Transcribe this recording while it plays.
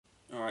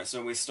Alright,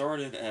 so we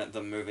started at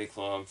the movie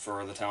club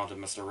for The Talented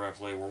Mr.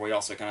 Ripley, where we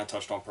also kind of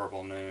touched on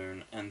Purple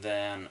Noon, and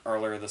then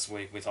earlier this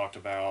week we talked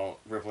about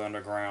Ripley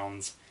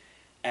Underground's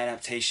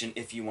adaptation,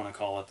 if you want to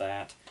call it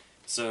that.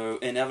 So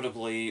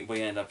inevitably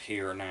we end up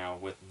here now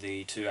with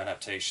the two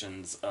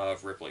adaptations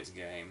of Ripley's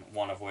game,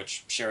 one of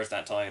which shares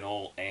that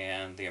title,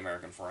 and The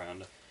American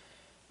Friend,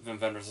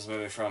 Wim Wenders'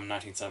 movie from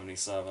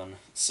 1977.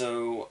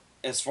 So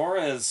as far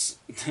as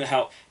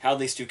how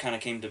these two kind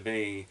of came to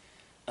be,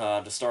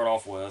 to start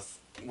off with,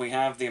 we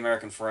have The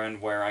American Friend,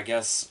 where I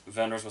guess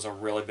Wenders was a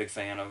really big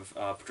fan of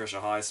Patricia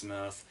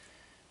Highsmith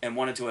and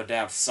wanted to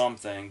adapt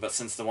something, but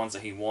since the ones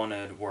that he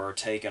wanted were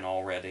taken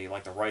already,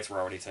 like the rights were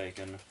already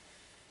taken,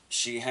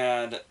 she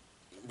had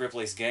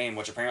Ripley's game,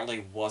 which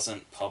apparently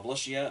wasn't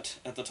published yet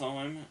at the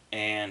time,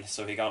 and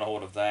so he got a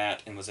hold of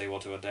that and was able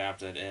to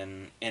adapt it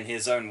in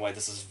his own way.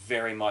 This is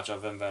very much a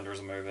Wim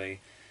Wenders movie,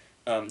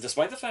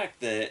 despite the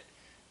fact that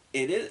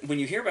it is, when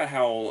you hear about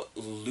how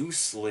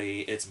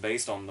loosely it's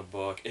based on the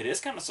book, it is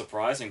kind of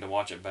surprising to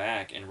watch it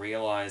back and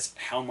realize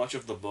how much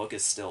of the book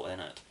is still in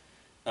it,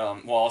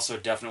 while also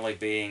definitely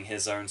being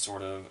his own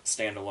sort of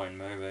standalone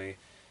movie.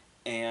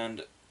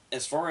 And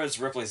as far as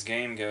Ripley's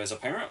game goes,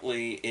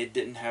 apparently it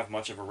didn't have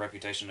much of a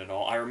reputation at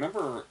all. I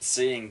remember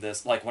seeing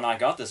this, like when I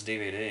got this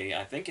DVD,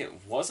 I think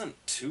it wasn't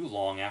too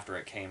long after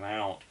it came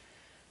out,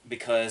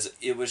 because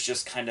it was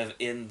just kind of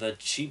in the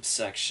cheap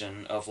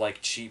section of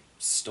like cheap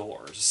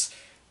stores.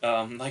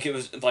 Like it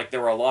was like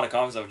there were a lot of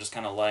copies that were just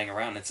kind of laying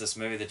around. It's this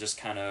movie that just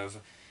kind of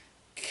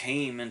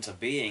came into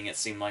being, it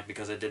seemed like,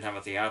 because it didn't have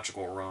a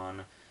theatrical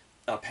run.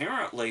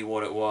 Apparently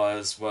what it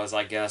was,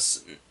 I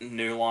guess,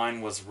 New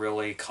Line was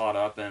really caught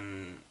up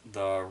in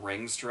the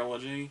Rings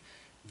trilogy,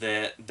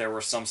 that there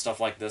were some stuff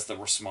like this that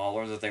were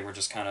smaller that they were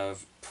just kind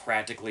of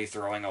practically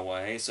throwing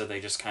away, so they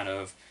just kind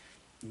of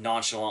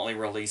nonchalantly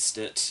released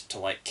it to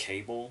like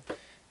cable,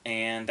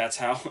 and that's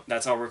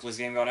how Ripley's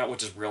game got out,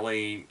 which is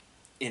really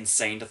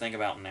insane to think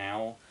about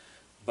now.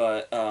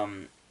 But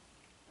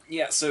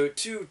yeah, so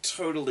two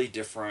totally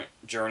different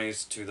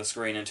journeys to the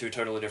screen and two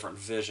totally different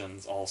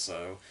visions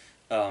also,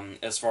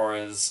 as far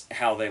as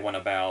how they went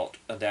about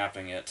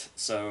adapting it.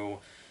 So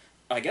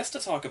I guess to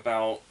talk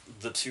about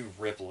the two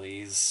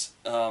Ripleys,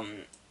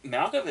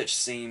 Malkovich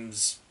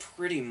seems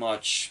pretty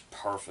much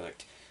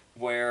perfect,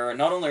 where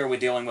not only are we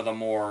dealing with a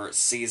more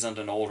seasoned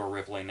and older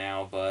Ripley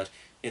now, but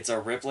it's a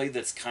Ripley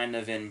that's kind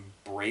of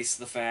embraced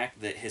the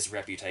fact that his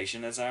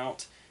reputation is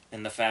out,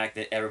 and the fact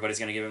that everybody's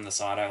going to give him the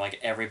side eye. Like,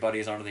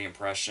 everybody's under the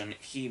impression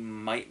he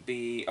might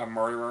be a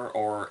murderer,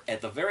 or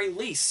at the very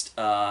least,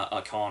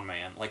 a con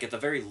man. Like, at the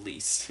very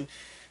least.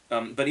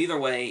 But either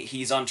way,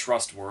 he's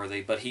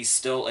untrustworthy, but he's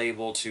still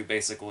able to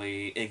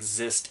basically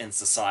exist in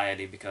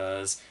society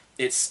because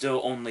it's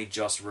still only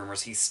just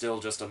rumors. He's still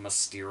just a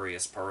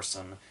mysterious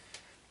person.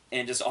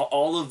 And just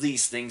all of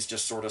these things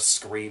just sort of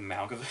scream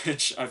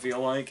Malkovich, I feel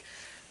like.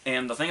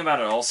 And the thing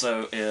about it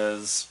also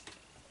is,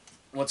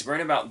 what's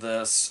great about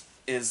this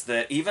is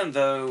that even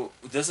though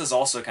this is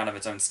also kind of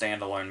its own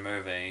standalone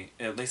movie,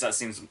 at least that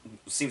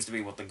seems to be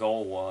what the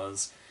goal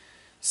was,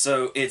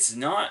 so it's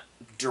not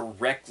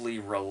directly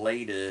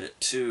related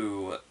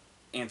to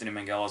Anthony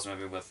Mangela's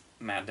movie with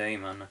Matt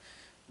Damon,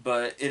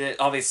 but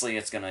obviously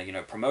it's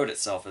gonna promote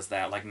itself as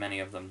that, like many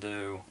of them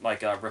do.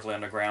 Like Ripley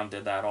Underground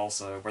did that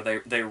also,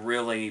 where they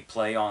really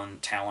play on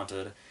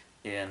talented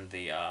in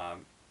the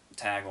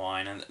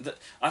tagline, and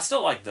I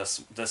still like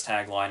this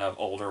tagline of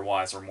older,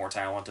 wiser, more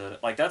talented.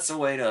 Like, that's a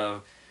way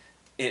to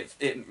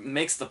it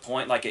makes the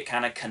point, like it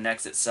kind of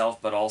connects itself,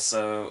 but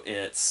also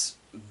it's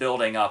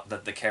building up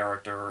that the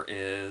character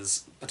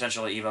is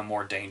potentially even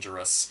more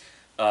dangerous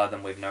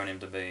than we've known him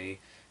to be,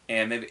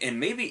 and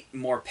maybe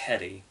more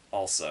petty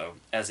also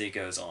as he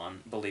goes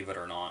on, believe it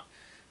or not.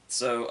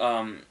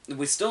 So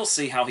we still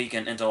see how he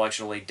can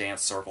intellectually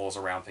dance circles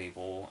around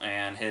people,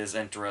 and his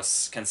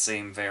interests can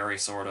seem very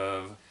sort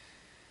of,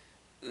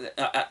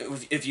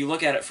 if you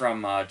look at it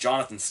from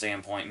Jonathan's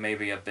standpoint,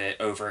 maybe a bit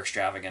over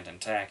extravagant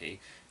and tacky,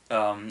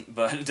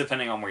 but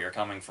depending on where you're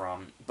coming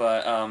from.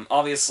 But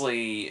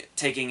obviously,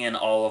 taking in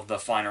all of the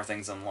finer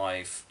things in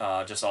life,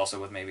 just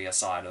also with maybe a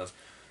side of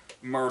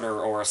murder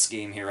or a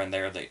scheme here and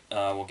there that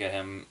will get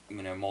him,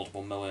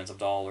 multiple millions of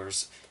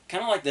dollars.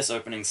 Kind of like this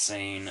opening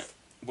scene,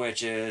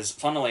 which is,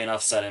 funnily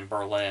enough, set in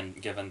Berlin,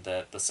 given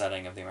that the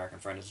setting of The American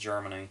Friend is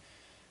Germany.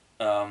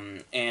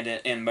 And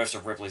in most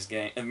of Ripley's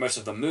game, in most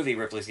of the movie,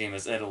 Ripley's game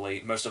is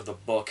Italy. Most of the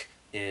book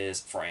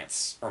is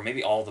France, or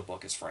maybe all the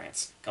book is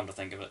France. Come to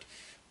think of it,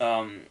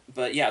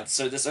 but yeah.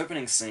 So this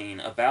opening scene,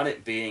 about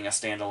it being a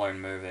standalone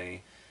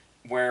movie,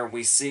 where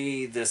we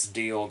see this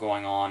deal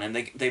going on, and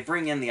they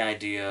bring in the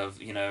idea of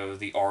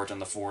the art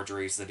and the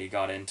forgeries that he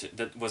got into,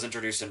 that was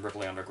introduced in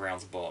Ripley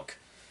Underground's book,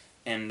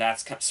 and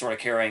that's sort of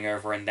carrying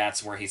over, and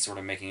that's where he's sort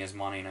of making his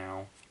money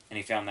now, and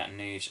he found that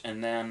niche,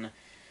 and then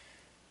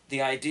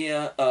the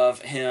idea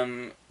of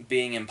him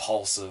being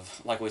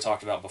impulsive, like we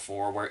talked about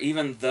before, where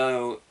even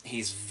though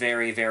he's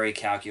very, very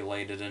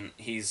calculated, and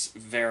he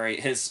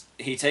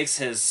takes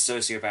his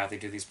sociopathy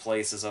to these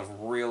places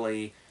of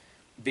really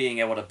being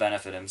able to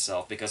benefit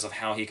himself because of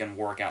how he can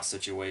work out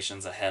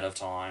situations ahead of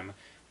time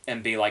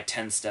and be like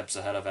 10 steps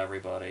ahead of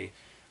everybody.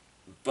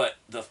 But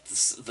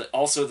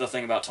also the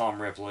thing about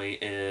Tom Ripley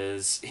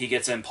is he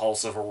gets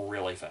impulsive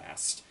really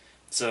fast.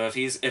 So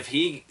if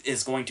he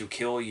is going to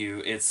kill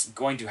you, it's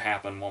going to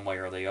happen one way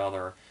or the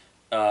other.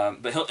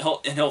 But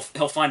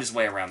he'll find his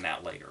way around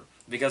that later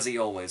because he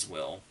always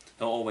will.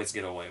 He'll always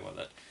get away with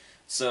it.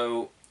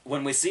 So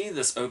when we see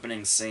this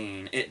opening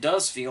scene, it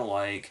does feel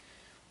like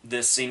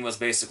this scene was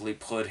basically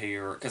put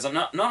here because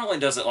not only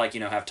does it like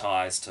have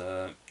ties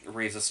to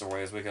Reeves'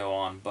 story as we go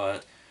on,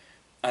 but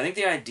I think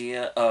the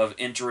idea of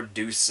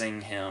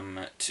introducing him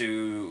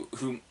to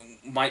who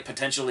might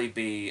potentially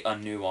be a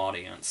new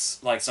audience,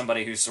 like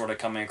somebody who's sort of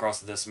coming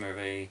across this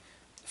movie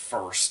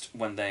first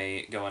when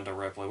they go into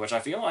Ripley, which I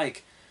feel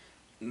like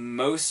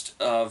most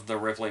of the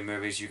Ripley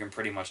movies you can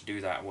pretty much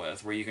do that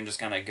with, where you can just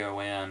kind of go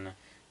in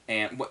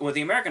and with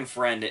the American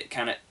Friend, it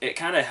kind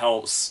of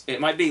helps.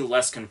 It might be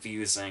less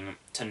confusing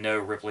to know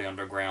Ripley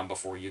Underground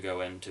before you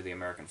go into the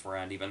American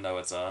Friend, even though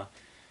it's an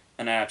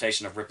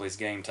adaptation of Ripley's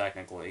game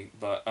technically,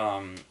 but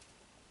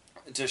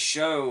to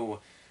show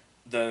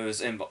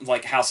those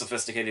like how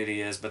sophisticated he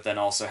is, but then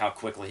also how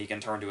quickly he can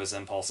turn to his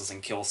impulses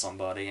and kill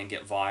somebody and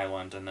get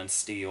violent and then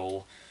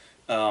steal,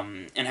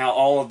 and how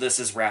all of this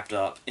is wrapped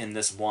up in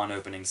this one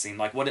opening scene.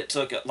 Like what it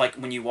took, like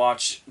when you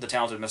watch the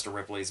Talented Mr.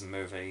 Ripley's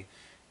movie,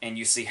 and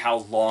you see how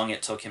long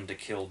it took him to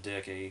kill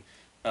Dickie.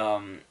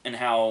 And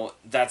how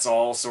that's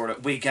all sort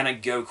of... We kind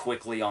of go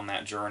quickly on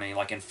that journey,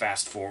 like in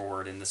fast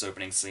forward in this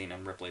opening scene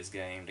in Ripley's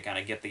game, to kind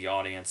of get the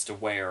audience to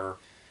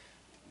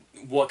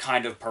what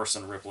kind of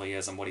person Ripley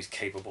is and what he's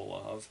capable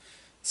of.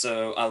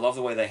 So I love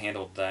the way they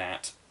handled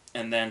that.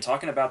 And then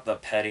talking about the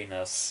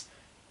pettiness,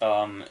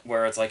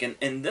 where it's like,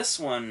 in this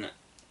one,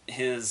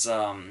 his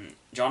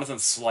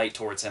Jonathan's slight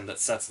towards him that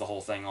sets the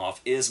whole thing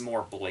off is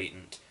more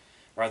blatant.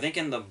 Where I think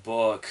in the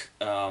book,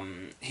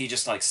 he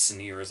just like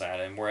sneers at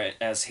him,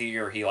 whereas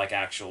here he like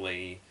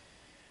actually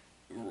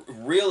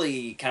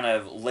really kind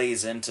of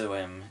lays into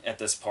him at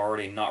this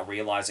party, not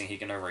realizing he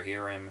can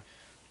overhear him.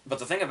 But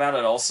the thing about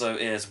it also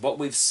is what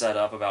we've set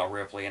up about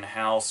Ripley and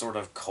how sort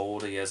of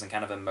cold he is and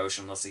kind of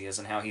emotionless he is,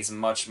 and how he's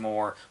much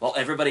more... While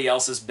everybody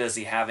else is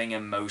busy having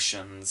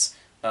emotions,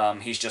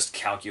 he's just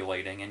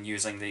calculating and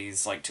using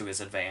these like to his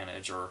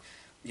advantage, or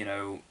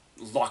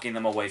locking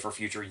them away for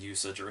future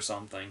usage or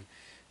something.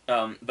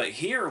 But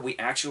here we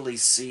actually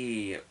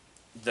see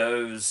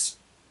those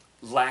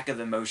lack of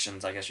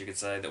emotions, I guess you could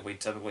say, that we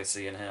typically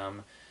see in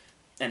him,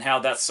 and how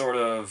that's sort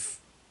of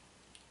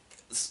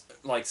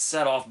like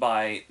set off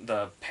by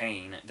the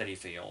pain that he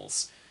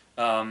feels,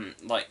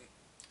 like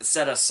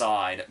set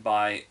aside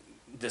by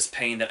this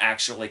pain that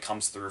actually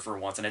comes through for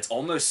once, and it's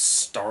almost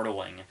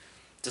startling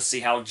to see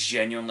how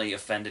genuinely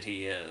offended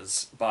he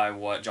is by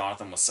what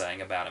Jonathan was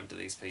saying about him to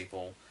these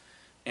people.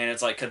 And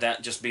it's like, could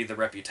that just be the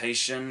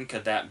reputation?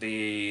 Could that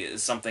be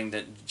something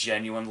that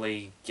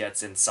genuinely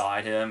gets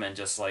inside him and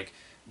just, like,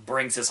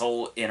 brings his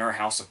whole inner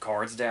house of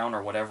cards down,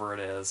 or whatever it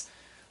is?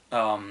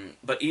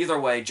 But either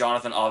way,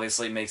 Jonathan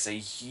obviously makes a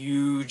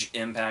huge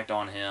impact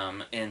on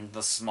him in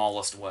the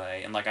smallest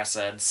way. And like I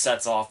said,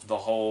 sets off the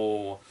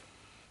whole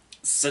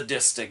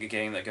sadistic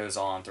game that goes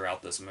on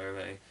throughout this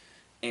movie.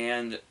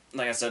 And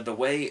like I said, the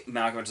way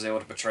Malkovich is able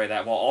to portray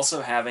that, while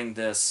also having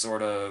this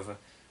sort of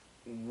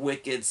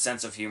wicked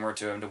sense of humor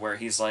to him, to where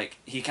he's like,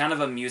 he kind of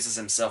amuses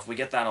himself. We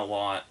get that a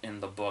lot in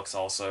the books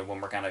also,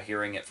 when we're kind of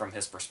hearing it from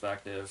his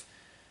perspective,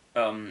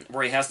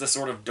 where he has this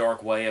sort of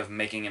dark way of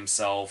making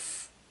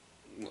himself,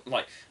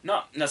 like,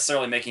 not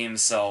necessarily making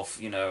himself,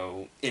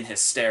 in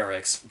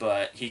hysterics,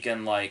 but he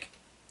can, like,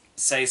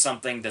 say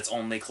something that's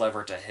only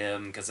clever to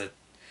him, because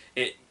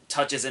it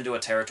touches into a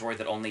territory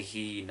that only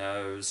he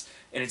knows,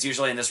 and it's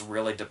usually in this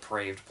really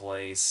depraved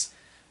place.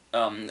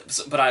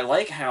 But I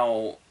like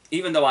how,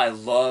 even though I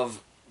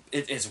love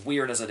it, as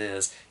weird as it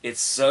is,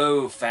 it's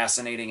so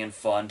fascinating and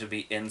fun to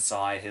be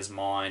inside his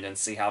mind and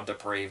see how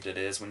depraved it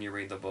is when you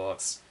read the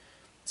books.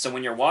 So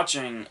when you're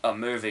watching a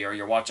movie, or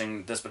you're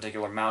watching this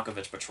particular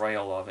Malkovich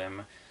portrayal of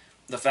him,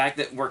 the fact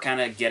that we're kind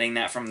of getting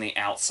that from the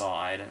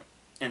outside,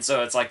 and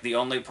so it's like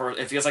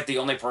it feels like the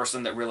only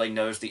person that really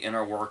knows the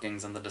inner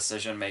workings and the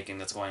decision making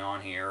that's going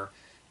on here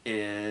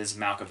is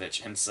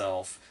Malkovich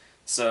himself.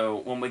 So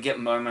when we get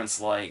moments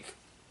like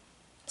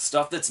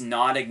stuff that's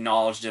not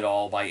acknowledged at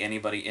all by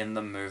anybody in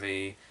the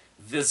movie,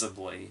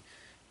 visibly,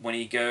 when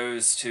he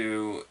goes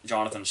to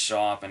Jonathan's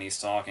shop and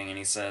he's talking and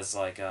he says,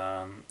 like,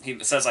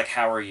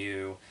 how are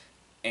you?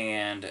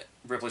 And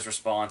Ripley's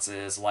response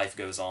is, life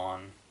goes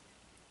on.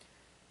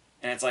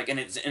 And it's like, and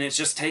it's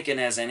just taken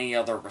as any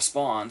other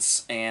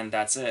response, and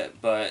that's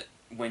it. But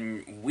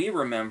when we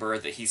remember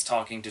that he's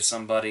talking to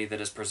somebody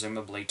that is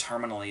presumably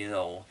terminally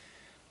ill,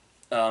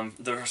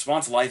 the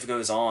response, life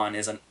goes on,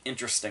 is an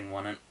interesting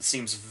one, and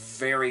seems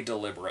very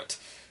deliberate,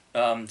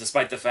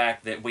 despite the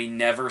fact that we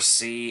never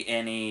see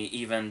any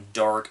even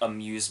dark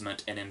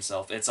amusement in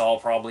himself. It's all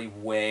probably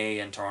way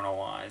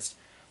internalized.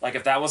 Like,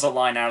 if that was a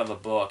line out of the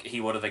book, he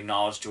would have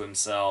acknowledged to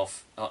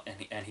himself,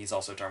 and he's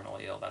also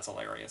terminally ill. That's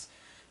hilarious.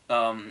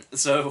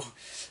 So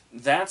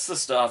that's the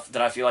stuff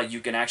that I feel like you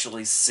can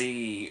actually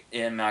see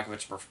in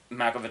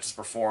Malkovich's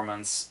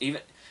performance.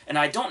 Even, and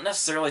I don't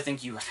necessarily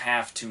think you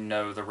have to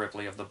know the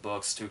Ripley of the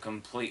books to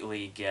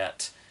completely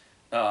get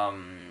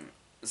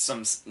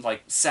some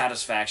like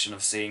satisfaction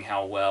of seeing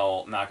how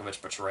well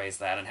Malkovich portrays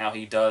that and how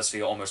he does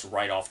feel almost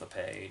right off the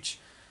page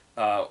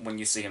when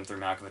you see him through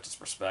Malkovich's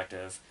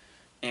perspective,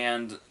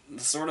 and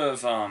the sort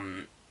of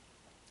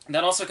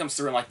that also comes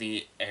through in like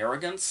the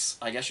arrogance,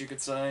 I guess you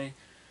could say,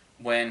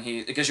 when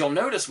he, because you'll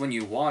notice when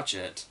you watch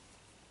it,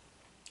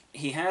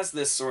 he has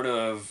this sort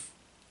of,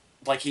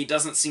 like, he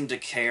doesn't seem to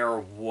care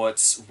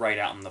what's right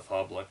out in the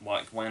public.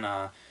 Like when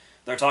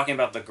they're talking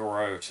about the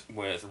garrote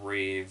with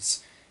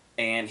Reeves,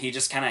 and he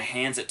just kind of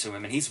hands it to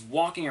him, and he's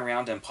walking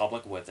around in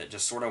public with it,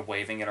 just sort of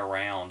waving it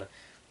around,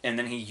 and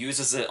then he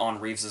uses it on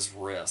Reeves's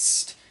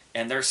wrist,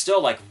 and they're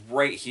still like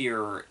right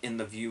here in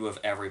the view of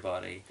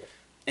everybody.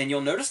 And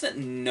you'll notice that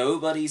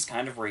nobody's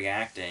kind of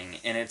reacting,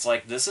 and it's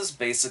like, this is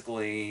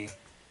basically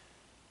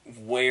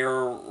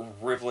where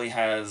Ripley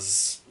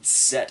has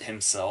set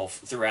himself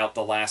throughout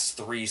the last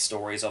 3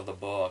 stories of the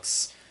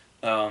books,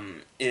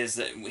 is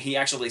that he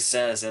actually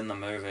says in the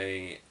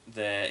movie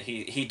that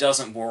he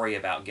doesn't worry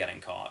about getting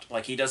caught.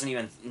 Like, he doesn't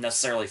even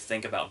necessarily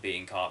think about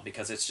being caught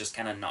because it's just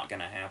kind of not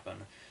going to happen.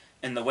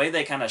 And the way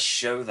they kind of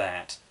show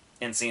that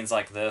in scenes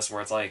like this,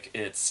 where it's like,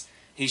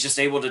 he's just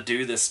able to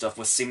do this stuff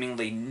with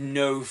seemingly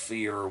no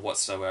fear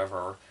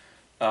whatsoever.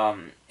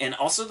 And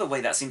also the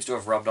way that seems to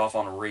have rubbed off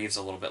on Reeves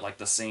a little bit, like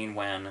the scene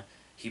when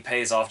he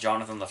pays off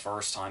Jonathan the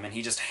first time, and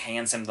he just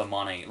hands him the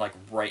money, like,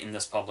 right in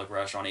this public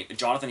restaurant.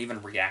 Jonathan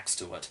even reacts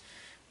to it.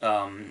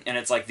 And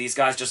it's like, these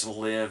guys just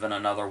live in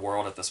another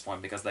world at this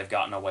point because they've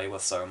gotten away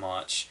with so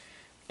much.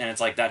 And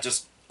it's like, that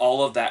just,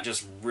 all of that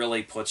just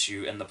really puts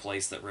you in the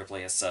place that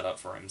Ripley has set up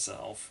for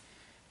himself.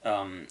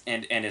 And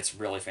it's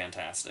really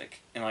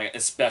fantastic. And, like,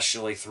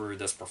 especially through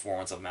this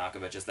performance of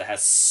Malkovich's that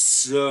has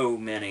so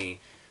many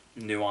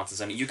nuances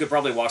in it. You could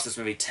probably watch this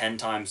movie 10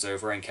 times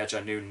over and catch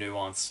a new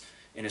nuance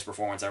in his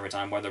performance every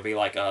time, whether it be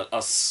like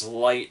a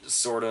slight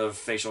sort of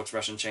facial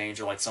expression change,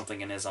 or like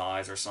something in his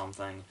eyes or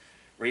something,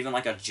 or even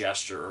like a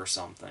gesture or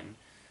something.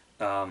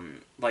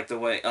 Like the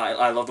way,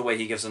 I love the way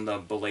he gives him the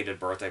belated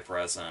birthday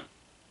present,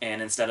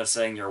 and instead of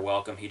saying you're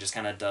welcome, he just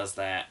kind of does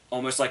that,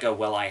 almost like a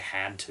well I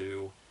had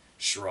to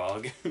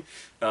shrug.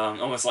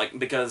 Almost like,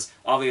 because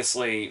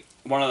obviously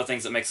one of the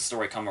things that makes the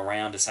story come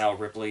around is how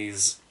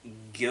Ripley's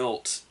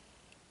guilt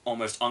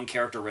almost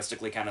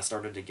uncharacteristically kind of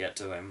started to get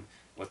to him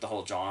with the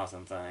whole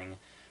Jonathan thing.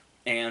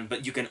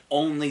 But you can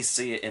only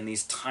see it in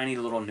these tiny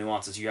little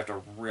nuances you have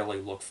to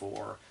really look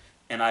for.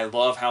 And I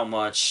love how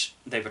much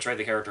they portray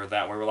the character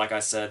that way, where, like I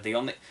said, the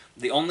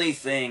only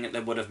thing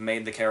that would have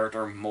made the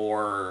character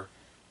more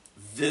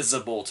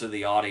visible to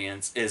the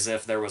audience is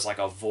if there was like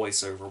a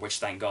voiceover, which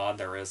thank God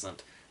there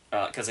isn't,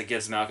 because it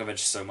gives Malkovich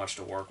so much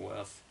to work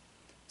with.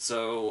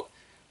 So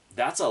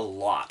that's a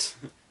lot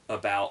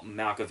about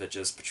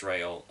Malkovich's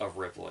portrayal of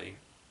Ripley.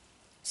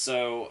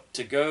 So,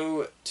 to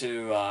go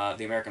to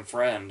The American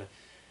Friend,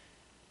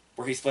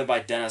 where he's played by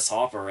Dennis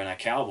Hopper in a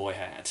cowboy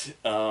hat,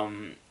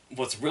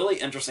 what's really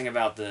interesting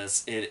about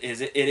this it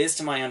is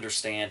to my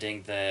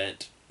understanding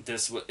that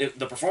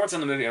the performance in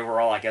the movie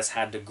overall, I guess,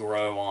 had to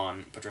grow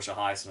on Patricia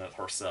Highsmith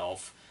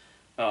herself.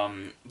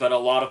 But a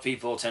lot of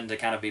people tend to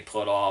kind of be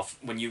put off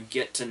when you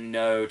get to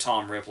know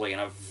Tom Ripley in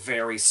a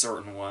very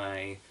certain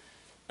way.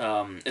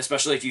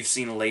 Especially if you've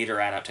seen later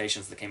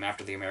adaptations that came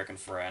after The American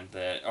Friend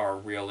that are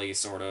really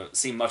sort of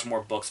seem much more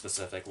book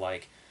specific,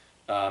 like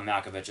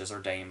Malkovich's or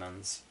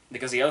Damon's.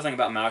 Because the other thing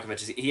about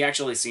Malkovich is he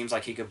actually seems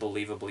like he could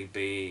believably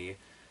be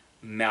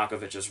Matt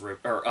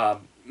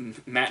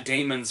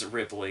Damon's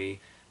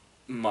Ripley,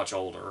 much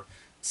older.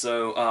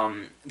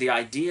 So the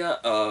idea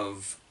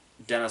of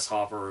Dennis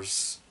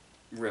Hopper's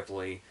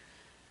Ripley,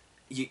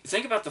 you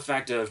think about the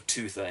fact of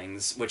 2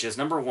 things, which is,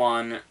 number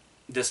one,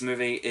 this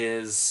movie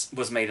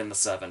was made in the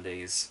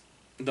 70s.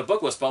 The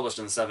book was published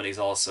in the 70s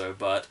also,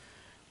 but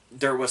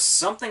there was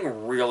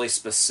something really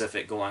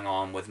specific going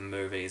on with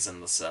movies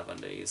in the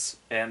 70s.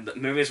 And the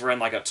movies were in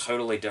like a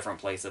totally different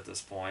place at this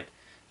point.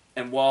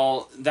 And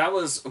while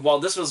this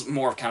was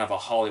more of kind of a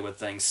Hollywood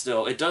thing,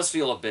 still, it does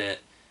feel a bit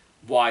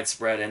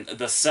widespread. And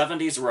the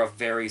 70s were a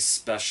very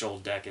special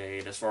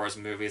decade as far as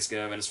movies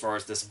go, and as far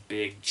as this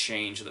big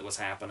change that was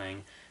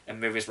happening. And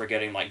movies were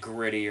getting like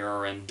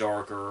grittier and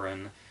darker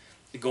and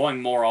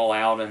going more all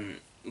out, and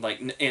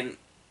like, and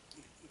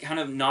kind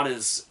of not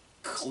as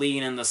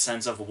clean in the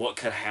sense of what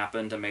could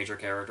happen to major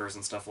characters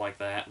and stuff like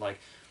that. Like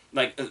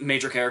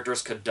major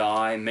characters could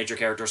die, major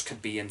characters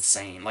could be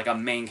insane. Like a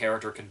main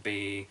character could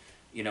be,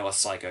 a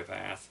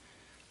psychopath.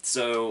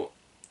 So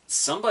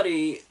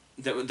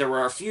there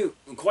were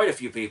quite a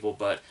few people,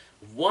 but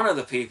one of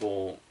the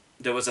people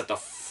that was at the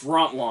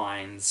front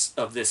lines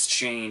of this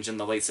change in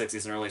the late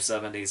 60s and early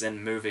 70s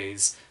in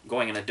movies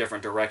going in a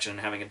different direction and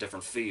having a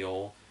different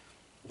feel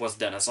was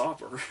Dennis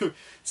Hopper.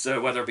 So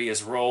whether it be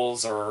his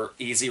roles or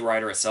Easy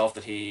Rider itself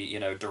that he,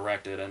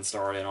 directed and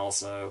starred in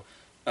also,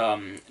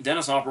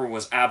 Dennis Hopper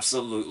was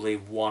absolutely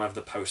one of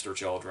the poster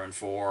children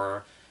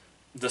for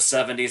the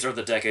 70s are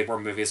the decade where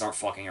movies aren't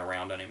fucking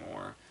around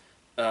anymore.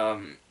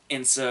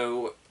 And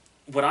so,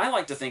 what I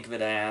like to think of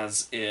it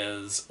as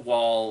is,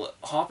 while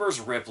Hopper's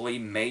Ripley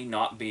may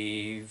not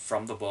be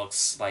from the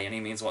books by any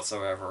means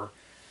whatsoever,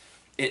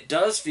 it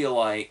does feel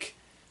like,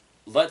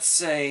 let's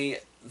say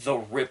the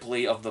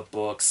Ripley of the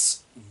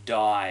books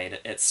died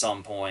at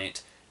some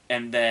point,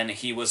 and then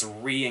he was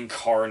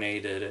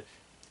reincarnated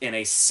in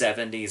a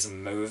 70s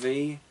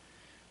movie.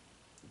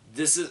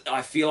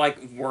 I feel like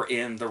we're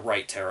in the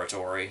right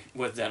territory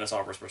with Dennis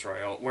Hopper's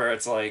portrayal, where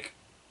it's like,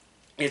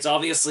 it's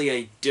obviously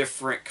a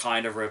different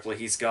kind of Ripley.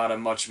 He's got a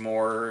much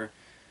more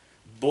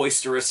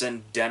boisterous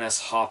and Dennis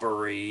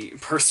Hopper-y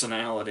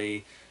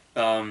personality.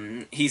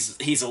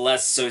 He's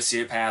less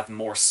sociopath,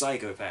 more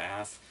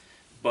psychopath,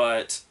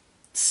 but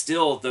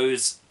still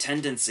those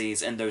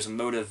tendencies and those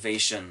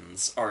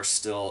motivations are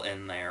still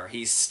in there.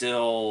 He's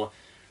still,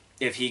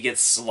 if he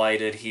gets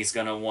slighted, he's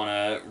gonna want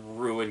to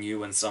ruin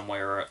you in some way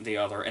or the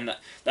other. And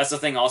that's the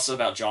thing also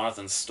about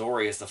Jonathan's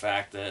story, is the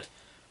fact that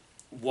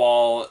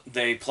while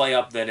they play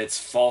up that it's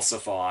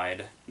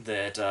falsified,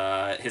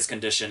 that his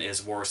condition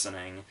is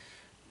worsening,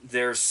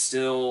 there's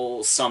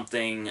still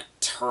something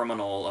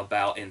terminal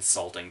about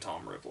insulting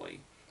Tom Ripley.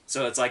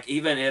 So it's like,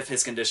 even if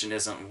his condition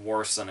isn't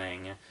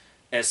worsening,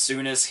 as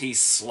soon as he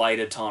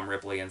slighted Tom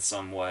Ripley in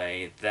some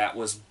way, that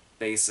was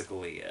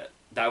basically it.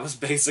 That was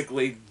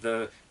basically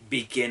the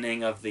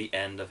beginning of the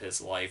end of his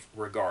life,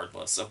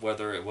 regardless of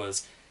whether it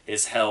was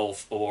his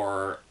health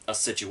or a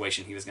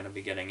situation he was going to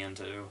be getting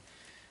into.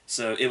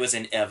 So it was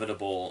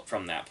inevitable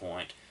from that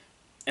point.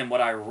 And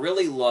what I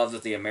really love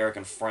that The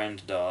American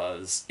Friend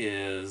does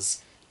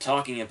is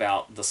talking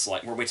about the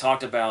slight, where we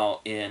talked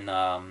about in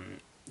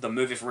the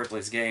movie for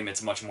Ripley's Game,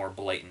 it's much more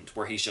blatant,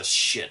 where he's just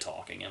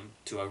shit-talking him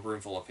to a room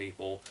full of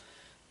people.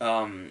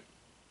 In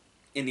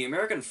The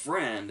American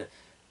Friend,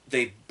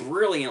 they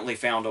brilliantly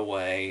found a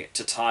way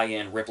to tie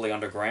in Ripley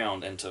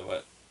Underground into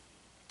it,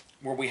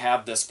 where we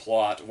have this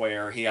plot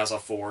where he has a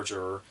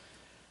forger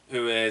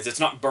who is, it's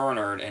not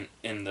Bernard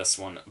in this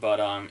one, but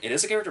it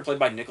is a character played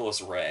by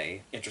Nicholas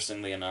Ray,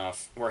 interestingly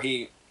enough, where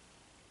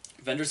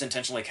Vendors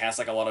intentionally cast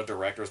like a lot of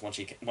directors once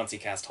he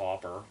cast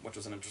Hopper, which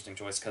was an interesting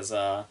choice, because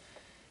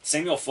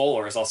Samuel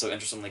Fuller is also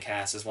interestingly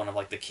cast as one of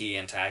like the key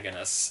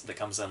antagonists that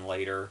comes in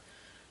later.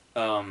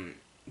 But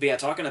yeah,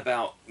 talking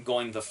about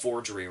going the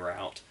forgery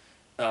route,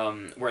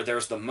 where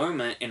there's the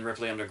moment in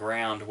Ripley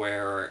Underground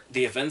where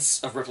the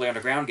events of Ripley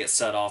Underground get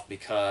set off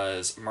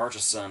because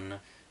Murchison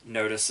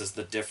notices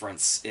the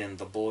difference in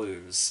the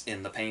blues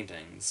in the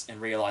paintings and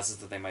realizes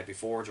that they might be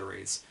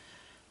forgeries.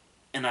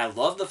 And I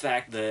love the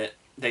fact that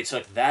they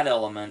took that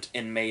element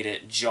and made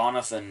it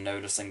Jonathan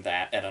noticing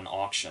that at an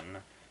auction.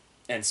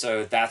 And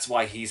so that's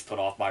why he's put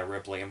off by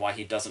Ripley and why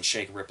he doesn't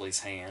shake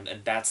Ripley's hand.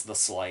 And that's the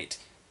slight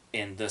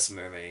in this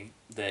movie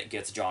that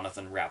gets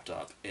Jonathan wrapped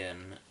up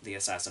in the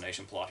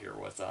assassination plot here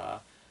with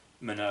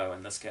Minot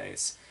in this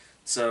case.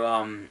 So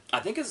I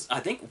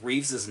think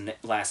Reeves'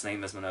 last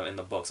name is Minot in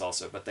the books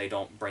also, but they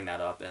don't bring that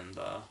up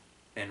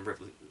in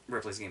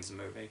Ripley's Games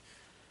movie.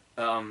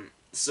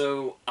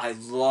 So I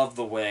love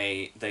the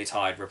way they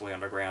tied Ripley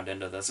Underground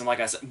into this, and like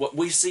I said, what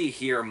we see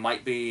here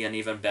might be an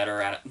even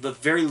better the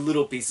very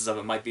little pieces of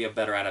it might be a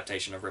better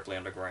adaptation of Ripley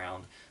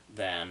Underground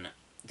than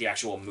the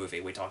actual movie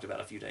we talked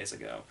about a few days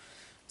ago.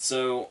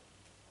 So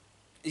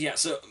yeah,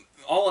 so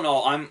all in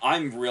all,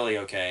 I'm really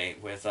okay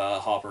with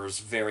Hopper's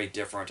very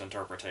different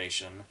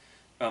interpretation.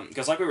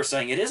 Because like we were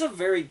saying, it is a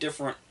very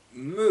different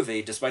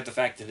movie, despite the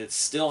fact that it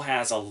still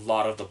has a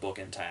lot of the book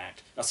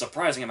intact. A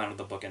surprising amount of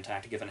the book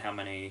intact, given how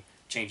many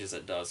changes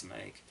it does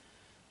make.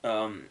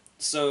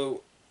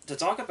 So, to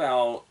talk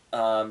about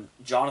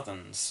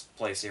Jonathan's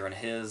place here and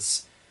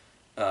his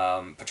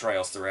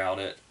portrayals throughout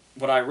it,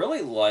 what I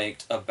really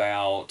liked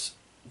about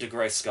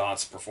DeGray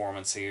Scott's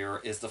performance here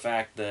is the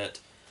fact that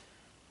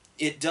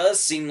it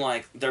does seem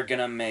like they're going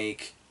to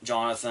make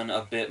Jonathan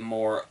a bit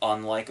more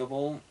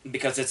unlikable,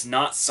 because it's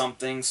not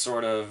something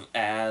sort of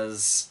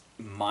as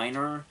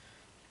minor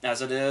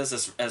as it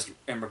is as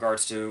in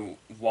regards to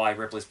why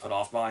Ripley's put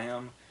off by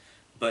him,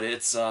 but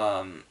it's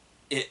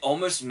it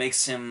almost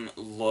makes him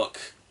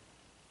look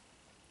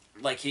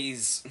like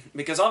he's,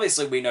 because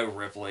obviously we know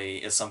Ripley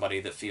is somebody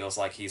that feels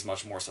like he's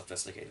much more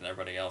sophisticated than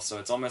everybody else, so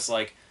it's almost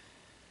like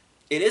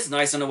it is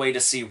nice in a way to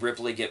see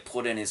Ripley get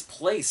put in his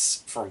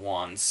place for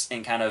once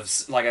and kind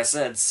of, like I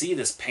said, see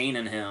this pain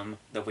in him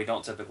that we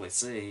don't typically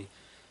see.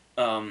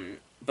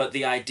 But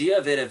the idea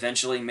of it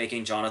eventually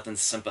making Jonathan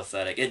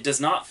sympathetic, it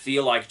does not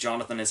feel like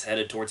Jonathan is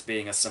headed towards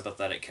being a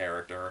sympathetic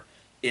character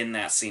in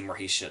that scene where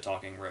he's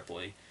shit-talking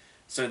Ripley.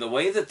 So the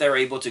way that they're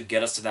able to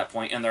get us to that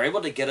point, and they're able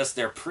to get us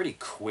there pretty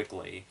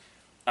quickly,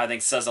 I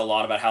think says a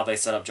lot about how they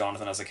set up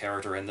Jonathan as a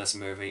character in this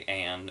movie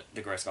and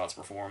DeGray Scott's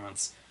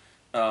performance.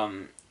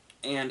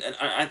 And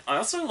I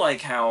also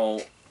like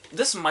how,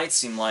 this might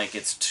seem like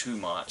it's too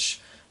much,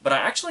 but I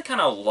actually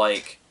kind of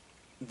like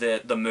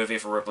that the movie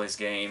for Ripley's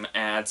Game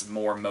adds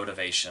more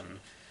motivation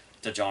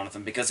to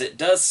Jonathan, because it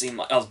does seem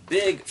like a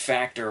big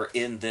factor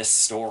in this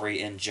story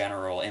in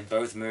general, in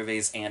both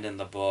movies and in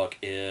the book,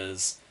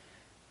 is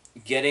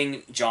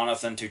getting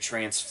Jonathan to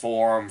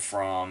transform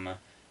from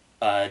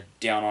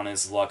down on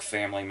his luck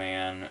family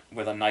man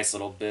with a nice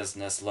little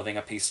business, living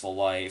a peaceful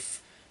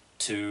life,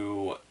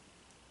 to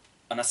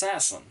an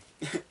assassin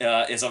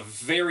is a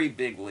very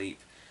big leap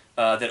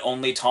that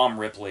only Tom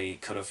Ripley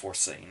could have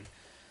foreseen.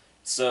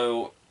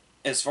 So,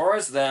 as far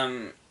as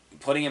them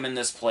putting him in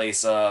this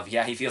place of,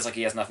 yeah, he feels like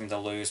he has nothing to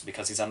lose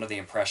because he's under the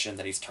impression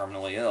that he's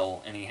terminally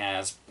ill and he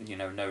has,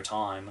 no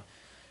time.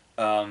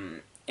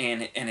 And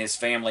his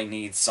family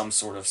needs some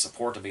sort of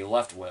support to be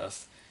left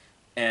with.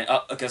 And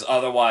because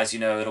otherwise,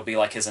 it'll be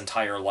like his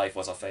entire life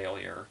was a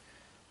failure.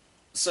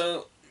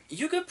 So,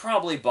 you could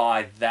probably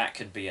buy that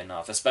could be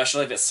enough,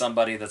 especially if it's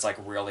somebody that's like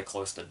really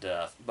close to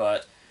death.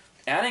 But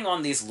adding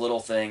on these little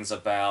things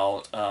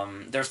about,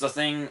 there's the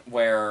thing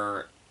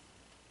where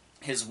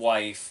his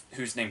wife,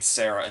 who's named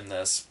Sarah in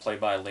this, played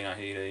by Lena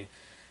Headey,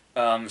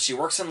 she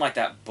works in like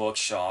that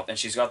bookshop, and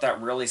she's got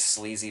that really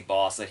sleazy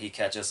boss that he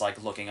catches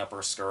like looking up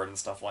her skirt and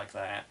stuff like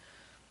that.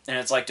 And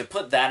it's like to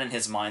put that in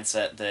his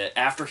mindset that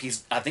I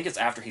think it's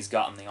after he's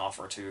gotten the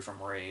offer too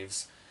from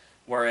Reeves,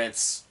 where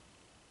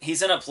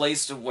he's in a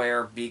place to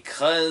where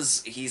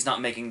because he's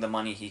not making the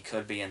money he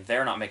could be and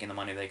they're not making the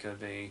money they could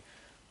be,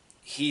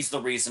 he's the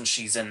reason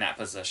she's in that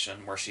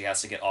position where she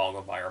has to get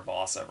ogled by her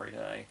boss every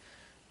day.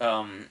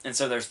 And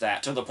so there's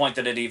that, to the point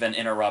that it even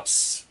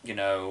interrupts,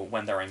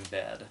 when they're in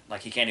bed.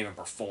 Like, he can't even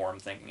perform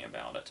thinking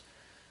about it.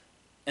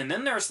 And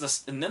then there's the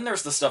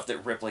stuff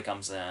that Ripley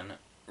comes in.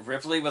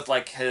 Ripley with,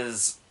 like,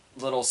 his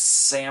little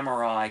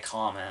samurai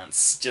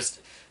comments,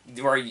 just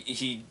where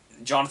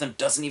Jonathan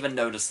doesn't even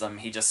notice them,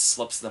 he just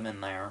slips them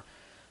in there.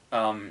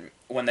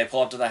 When they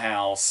pull up to the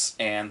house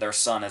and their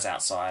son is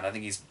outside, I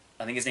think he's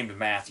named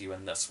Matthew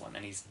in this one,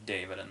 and he's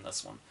David in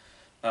this one.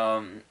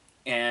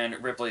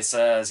 And Ripley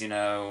says,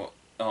 oh,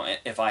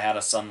 if I had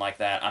a son like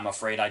that, I'm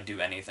afraid I'd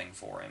do anything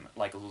for him.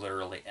 Like,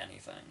 literally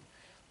anything.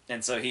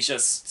 And so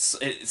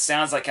it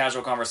sounds like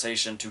casual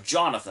conversation to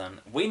Jonathan.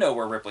 We know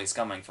where Ripley's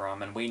coming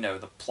from, and we know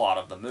the plot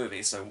of the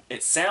movie, so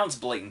it sounds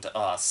blatant to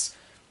us,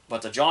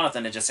 but to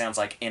Jonathan, it just sounds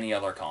like any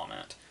other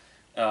comment.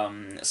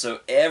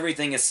 So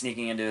everything is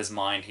sneaking into his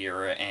mind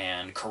here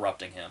and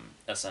corrupting him,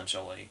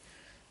 essentially.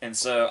 And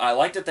so I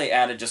like that they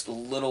added just a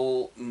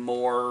little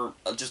more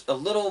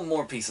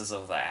pieces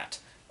of that.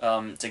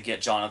 To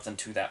get Jonathan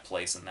to that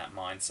place and that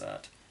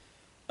mindset.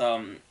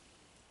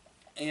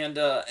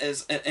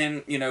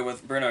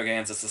 With Bruno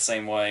Ganz, it's the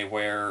same way,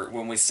 where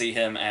when we see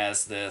him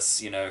as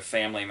this,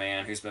 family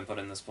man who's been put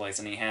in this place,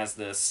 and he has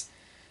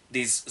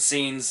these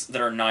scenes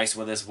that are nice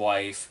with his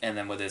wife and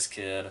then with his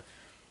kid.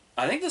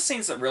 I think the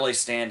scenes that really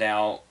stand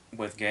out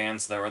with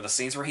Ganz, though, are the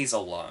scenes where he's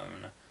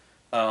alone.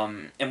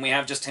 And we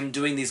have just him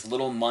doing these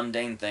little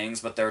mundane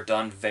things, but they're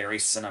done very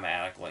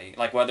cinematically.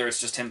 Like, whether it's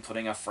just him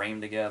putting a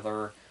frame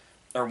together,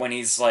 or when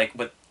he's like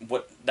with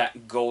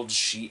that gold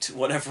sheet,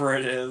 whatever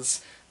it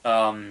is.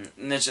 And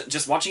it's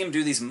just watching him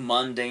do these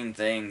mundane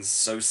things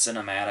so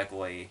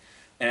cinematically,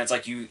 and it's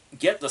like you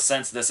get the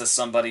sense this is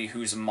somebody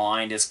whose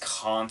mind is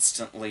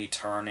constantly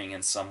turning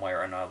in some way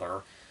or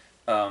another.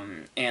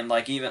 And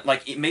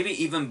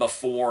maybe even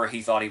before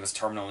he thought he was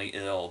terminally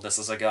ill, this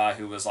is a guy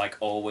who was like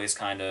always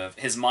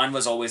his mind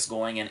was always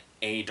going in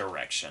a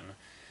direction,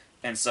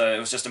 and so it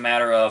was just a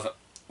matter of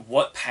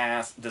what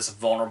path this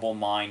vulnerable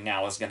mind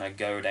now is going to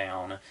go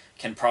down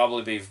can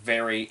probably be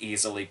very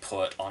easily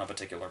put on a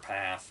particular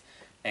path.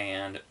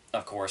 And,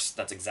 of course,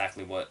 that's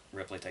exactly what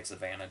Ripley takes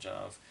advantage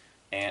of,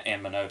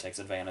 and Minot takes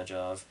advantage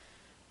of.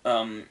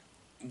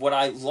 What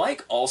I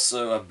like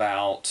also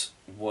about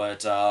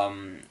what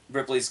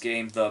Ripley's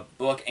game, the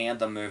book and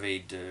the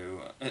movie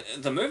do,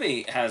 the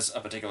movie has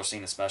a particular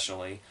scene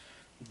especially,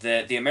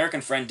 that the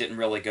American Friend didn't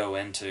really go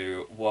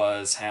into,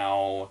 was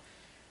how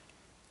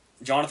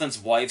Jonathan's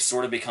wife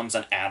sort of becomes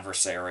an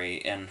adversary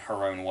in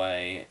her own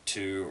way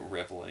to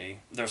Ripley.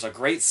 There's a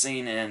great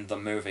scene in the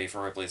movie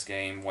for Ripley's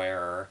game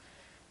where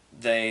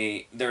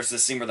there's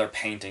this scene where they're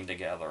painting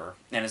together,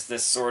 and it's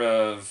this sort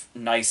of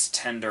nice,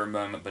 tender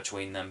moment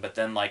between them, but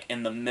then, like,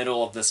 in the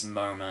middle of this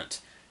moment,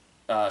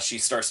 she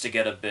starts to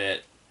get a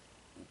bit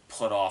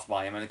put off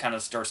by him, and it kind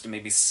of starts to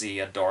maybe see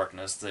a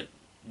darkness that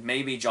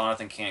maybe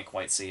Jonathan can't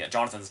quite see yet.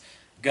 Jonathan's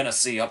gonna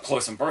see up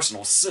close and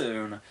personal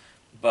soon,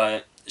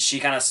 but she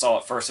kind of saw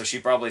it first, so she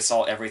probably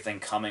saw everything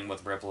coming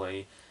with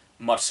Ripley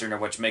much sooner,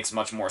 which makes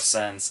much more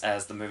sense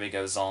as the movie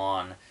goes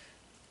on,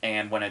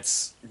 and when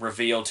it's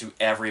revealed to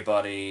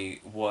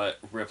everybody what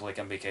Ripley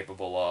can be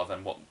capable of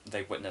and what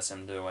they witness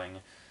him doing.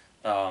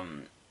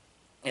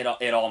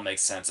 It all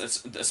makes sense.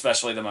 It's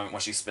especially the moment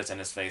when she spits in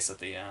his face at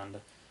the end,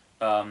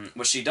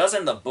 which she does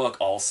in the book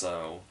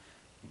also,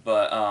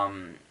 but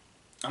I'm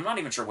not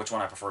even sure which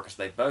one I prefer because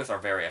they both are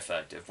very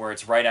effective. Where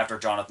it's right after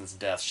Jonathan's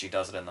death, she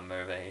does it in the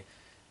movie.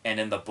 And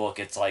in the book,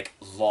 it's, like,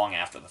 long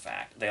after the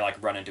fact. They,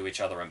 like, run into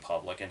each other in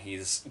public, and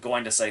he's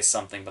going to say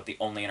something, but the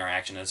only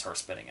interaction is her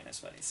spitting in his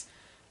face.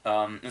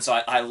 And so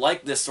I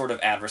like this sort of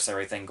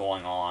adversary thing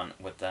going on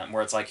with them,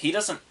 where it's like, he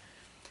doesn't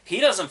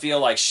feel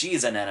like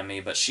she's an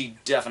enemy, but she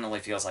definitely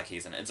feels like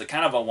he's an enemy. It's a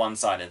kind of a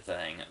one-sided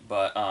thing,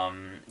 but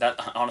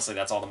honestly,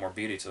 that's all the more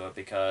beauty to it,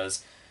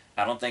 because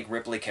I don't think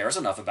Ripley cares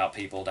enough about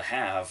people to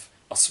have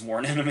a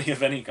sworn enemy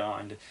of any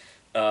kind.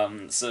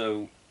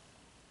 So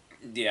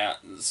yeah.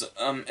 So,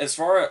 as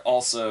far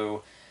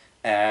also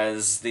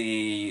as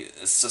the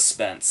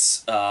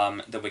suspense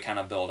that we kind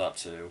of build up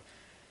to,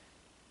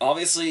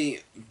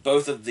 obviously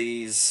both of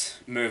these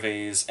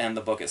movies and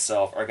the book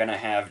itself are going to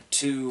have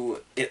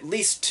at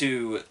least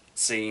two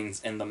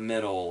scenes in the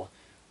middle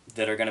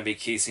that are going to be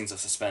key scenes of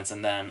suspense,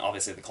 and then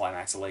obviously the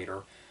climax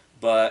later.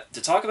 But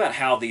to talk about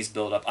how these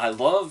build up, I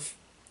love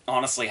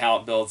honestly how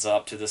it builds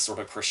up to this sort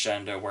of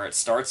crescendo where it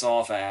starts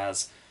off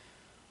as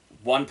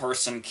one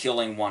person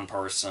killing one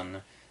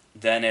person,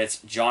 then it's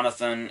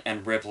Jonathan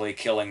and Ripley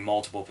killing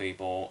multiple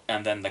people,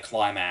 and then the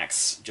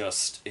climax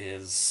just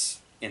is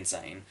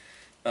insane.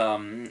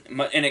 And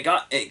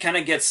it kind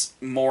of gets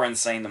more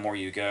insane the more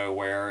you go,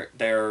 where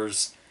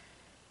there's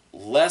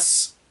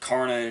less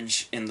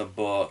carnage in the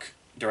book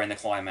during the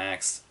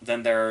climax,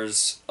 then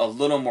there's a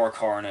little more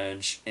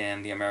carnage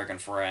in The American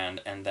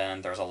Friend, and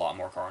then there's a lot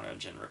more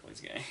carnage in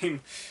Ripley's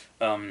Game.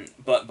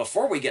 But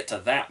before we get to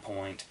that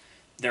point,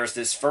 there's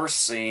this first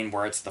scene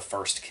where it's the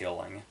first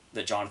killing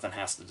that Jonathan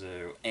has to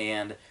do,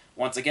 and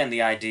once again,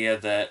 the idea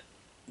that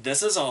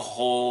this is a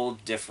whole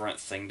different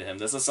thing to him.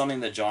 This is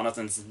something that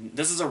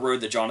this is a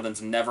road that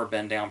Jonathan's never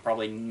been down,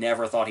 probably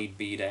never thought he'd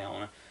be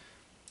down,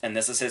 and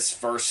this is his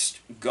first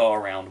go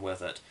around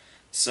with it.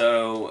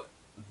 So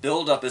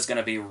build up is going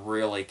to be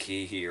really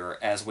key here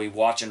as we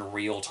watch in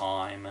real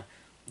time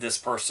this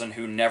person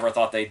who never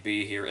thought they'd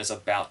be here is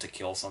about to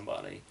kill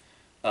somebody,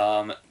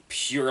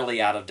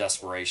 purely out of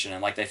desperation,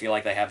 and like they feel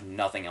like they have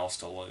nothing else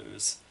to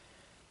lose.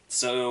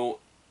 So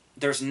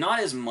there's not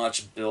as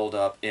much build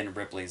up in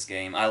Ripley's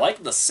Game. I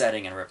like the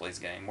setting in Ripley's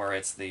Game where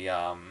it's the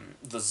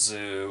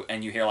zoo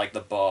and you hear like the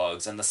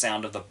bugs and the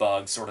sound of the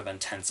bugs sort of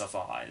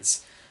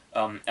intensifies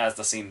as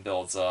the scene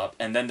builds up.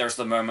 And then there's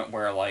the moment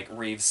where like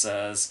Reeves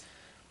says,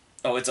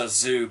 "Oh, it's a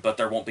zoo, but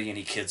there won't be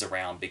any kids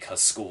around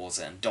because school's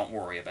in. Don't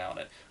worry about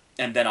it."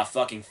 And then a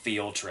fucking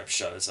field trip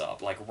shows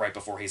up, like, right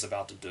before he's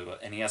about to do it.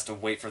 And he has to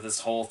wait for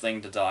this whole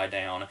thing to die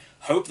down,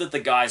 hope that the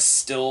guy's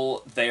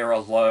still there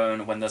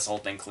alone when this whole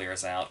thing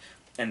clears out,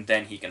 and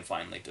then he can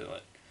finally do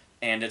it.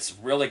 And it's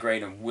really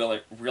great and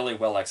really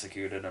well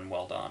executed and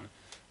well done.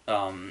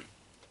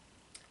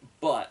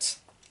 But,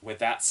 with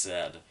that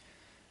said,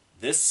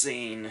 this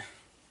scene,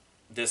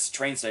 this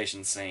train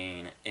station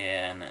scene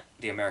in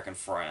The American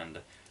Friend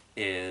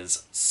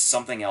is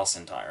something else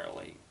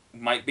entirely.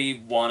 Might be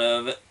one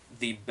of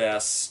the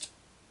best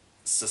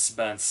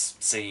suspense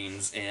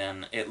scenes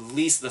in at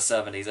least the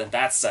 70s, and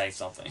that's saying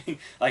something.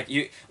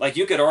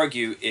 you could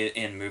argue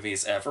in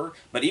movies ever,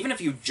 but even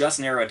if you just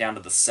narrow it down to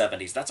the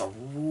 70s, that's a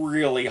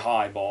really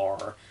high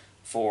bar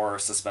for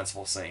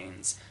suspenseful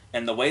scenes.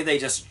 And the way they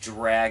just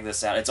drag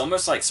this out, it's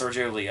almost like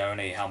Sergio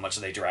Leone, how much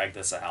they drag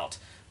this out.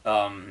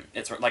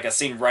 It's like a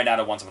scene right out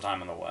of Once Upon a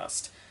Time in the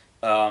West.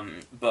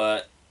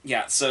 But,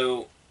 yeah,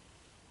 so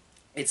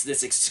it's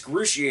this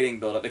excruciating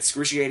build-up,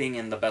 excruciating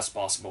in the best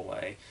possible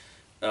way.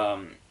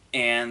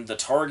 And the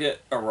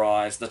target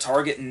arrives, the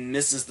target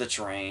misses the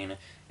train,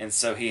 and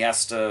so he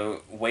has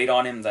to wait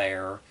on him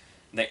there,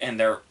 and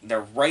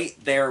they're right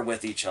there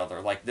with each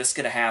other. Like, this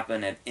could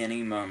happen at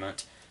any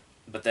moment,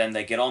 but then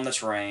they get on the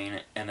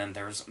train, and then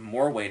there's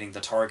more waiting. The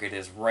target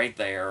is right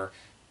there,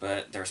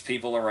 but there's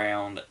people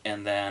around,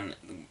 and then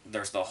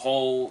there's the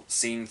whole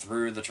scene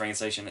through the train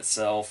station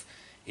itself.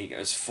 He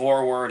goes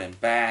forward and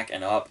back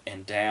and up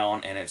and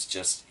down, and it's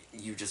just,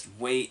 you just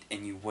wait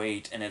and you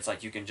wait, and it's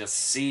like you can just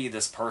see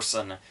this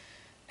person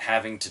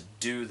having to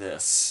do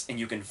this, and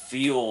you can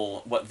feel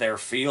what they're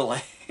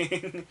feeling.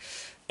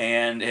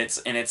 and it's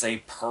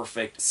a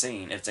perfect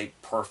scene. It's a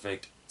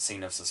perfect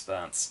scene of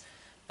suspense.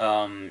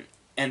 And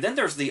then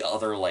there's the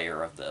other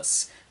layer of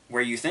this,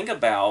 where you think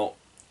about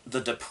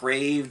the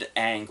depraved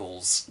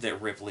angles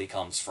that Ripley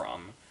comes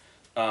from.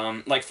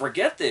 Like,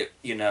 forget that,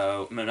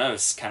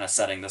 Minogue's kind of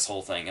setting this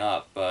whole thing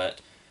up,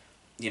 but,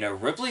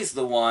 Ripley's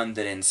the one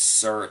that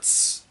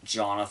inserts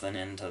Jonathan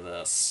into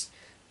this.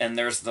 And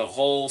there's the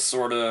whole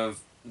sort of,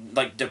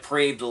 like,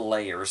 depraved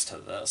layers to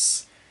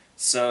this.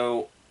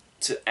 So,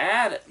 to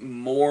add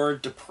more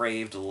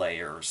depraved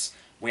layers,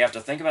 we have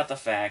to think about the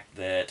fact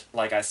that,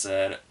 like I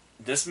said,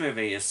 this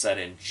movie is set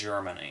in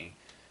Germany.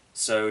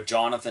 So,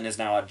 Jonathan is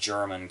now a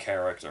German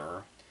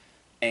character.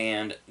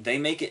 And they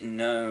make it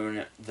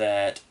known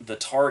that the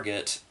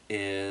target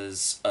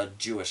is a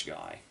Jewish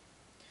guy.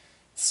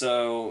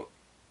 So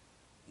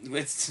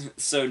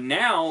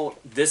now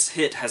this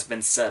hit has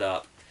been set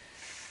up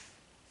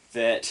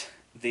that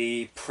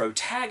the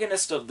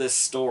protagonist of this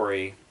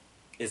story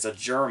is a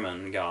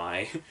German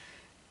guy,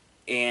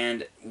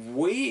 and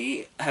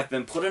we have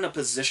been put in a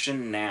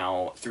position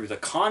now through the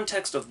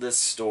context of this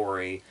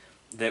story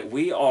that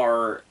we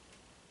are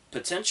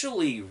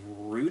potentially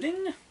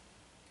rooting,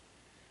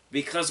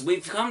 because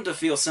we've come to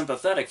feel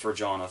sympathetic for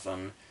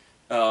Jonathan,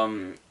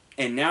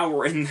 and now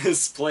we're in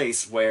this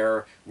place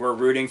where we're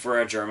rooting for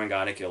a German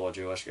guy to kill a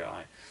Jewish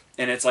guy.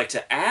 And it's like,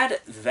 to add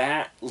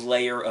that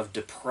layer of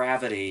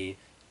depravity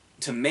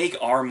to make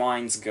our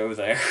minds go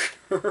there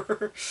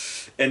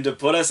and to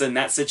put us in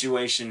that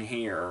situation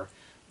here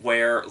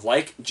where,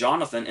 like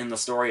Jonathan in the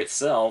story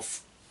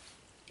itself,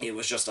 it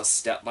was just a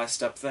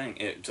step-by-step thing.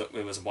 It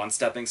was one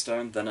stepping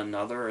stone, then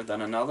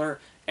another,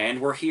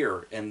 and we're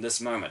here in this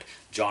moment.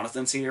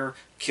 Jonathan's here,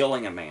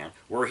 killing a man.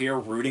 We're here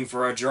rooting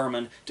for a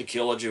German to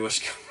kill a Jewish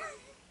guy.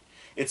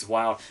 It's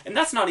wild. And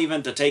that's not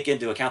even to take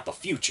into account the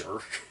future,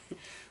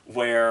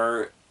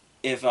 where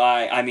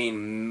I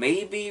mean,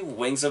 maybe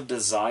Wings of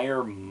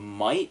Desire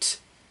might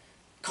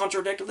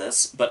contradict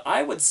this, but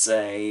I would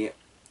say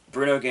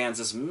Bruno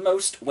Ganz'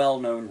 most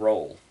well-known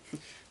role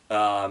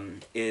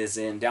is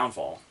in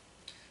Downfall.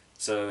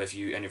 So if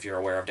you're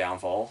aware of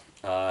Downfall,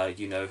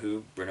 you know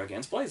who Bruno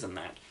Ganz plays in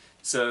that.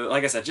 So,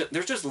 like I said,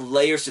 there's just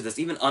layers to this,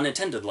 even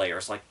unintended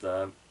layers, like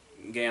the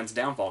Ganz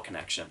Downfall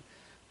connection,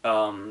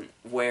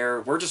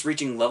 where we're just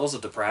reaching levels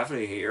of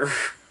depravity here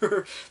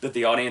that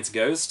the audience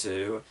goes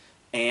to,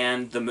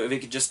 and the movie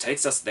just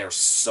takes us there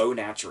so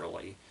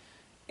naturally.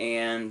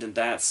 And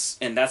that's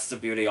the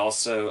beauty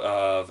also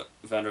of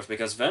Wenders,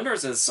 because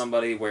Wenders is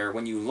somebody where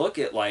when you look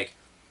at, like,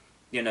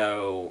 you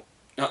know,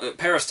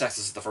 Paris,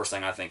 Texas is the first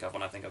thing I think of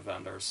when I think of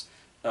Wenders.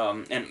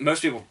 And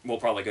most people will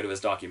probably go to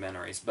his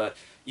documentaries, but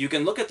you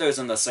can look at those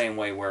in the same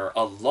way where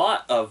a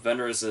lot of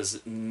Wenders'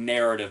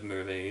 narrative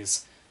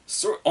movies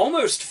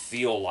almost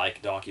feel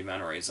like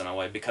documentaries in a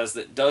way, because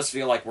it does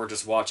feel like we're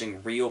just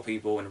watching real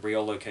people in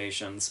real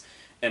locations,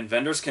 and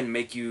Wenders can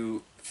make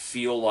you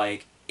feel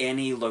like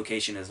any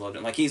location is lived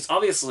in. Like, he's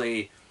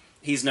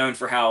known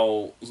for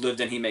how lived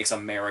in he makes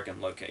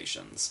American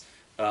locations.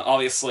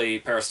 Obviously,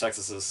 Paris,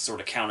 Texas' sort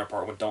of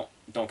counterpart with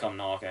Don't Come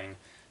Knocking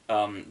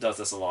does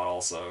this a lot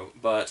also.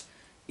 But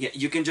yeah,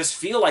 you can just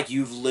feel like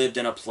you've lived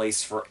in a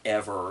place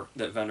forever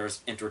that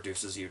Wenders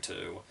introduces you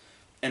to.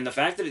 And the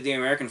fact that The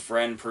American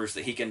Friend proves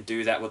that he can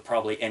do that with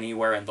probably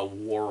anywhere in the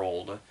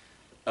world,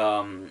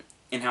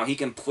 and how he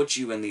can put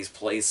you in these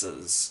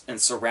places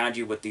and surround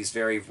you with these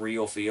very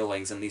real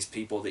feelings and these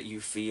people that you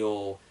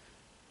feel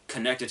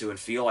connected to and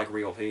feel like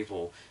real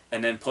people,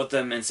 and then put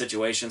them in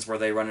situations where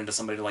they run into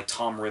somebody like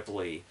Tom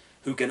Ripley,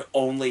 who can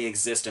only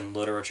exist in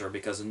literature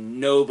because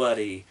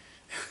nobody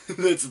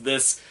that's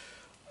this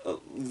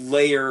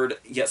layered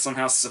yet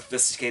somehow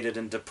sophisticated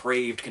and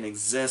depraved can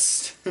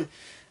exist.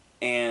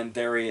 And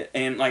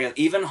like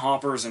even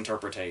Hopper's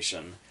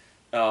interpretation,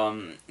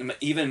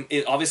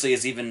 it obviously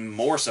is even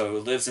more so,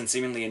 lives in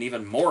seemingly an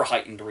even more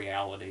heightened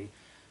reality,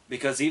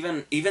 because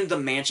even the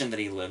mansion that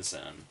he lives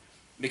in.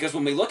 Because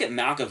when we look at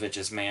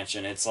Malkovich's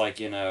mansion, it's like,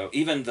 you know,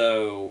 even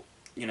though,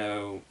 you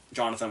know,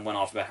 Jonathan went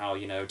off about how,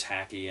 you know,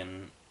 tacky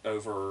and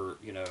over,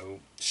 you know,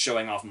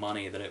 showing off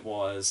money that it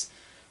was,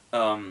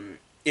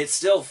 it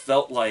still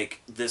felt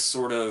like this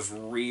sort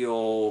of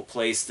real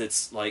place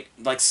that's like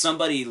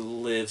somebody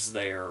lives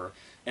there,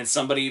 and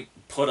somebody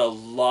put a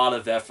lot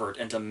of effort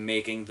into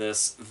making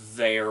this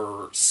their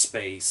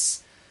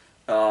space.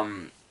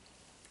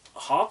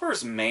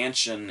 Hopper's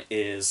mansion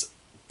is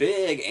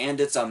big,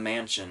 and it's a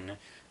mansion,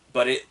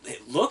 but it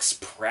looks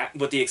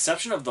with the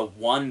exception of the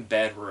one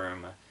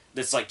bedroom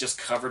that's like just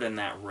covered in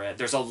that red.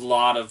 There's a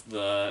lot of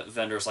the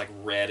Wenders like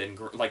red and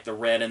like the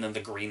red and then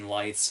the green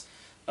lights.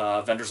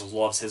 Wenders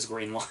loves his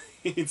green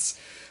lights.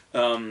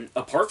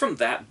 Apart from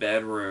that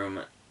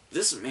bedroom,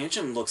 this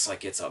mansion looks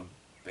like it's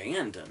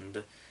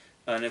abandoned,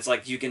 and it's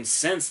like you can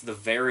sense the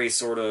very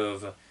sort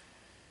of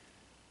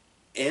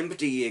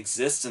empty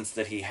existence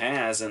that he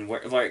has, and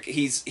where like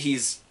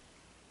he's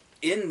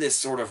in this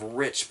sort of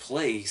rich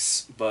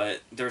place, but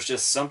there's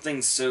just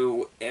something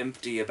so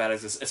empty about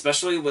it,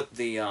 especially with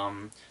the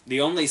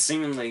only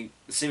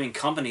seeming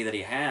company that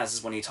he has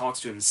is when he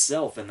talks to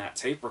himself in that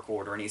tape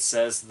recorder, and he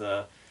says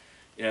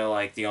you know,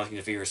 like, the only thing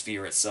to fear is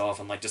fear itself,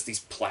 and like just these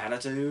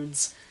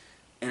platitudes,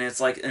 and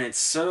it's like, and it's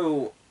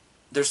so,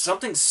 there's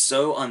something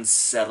so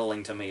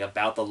unsettling to me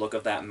about the look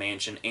of that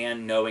mansion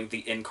and knowing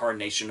the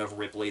incarnation of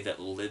Ripley that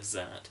lives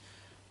in it.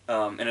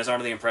 And it's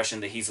under the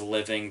impression that he's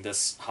living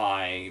this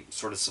high,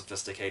 sort of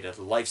sophisticated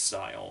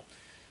lifestyle.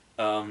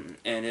 And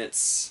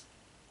it's...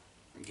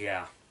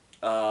 yeah.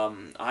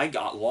 I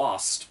got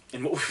lost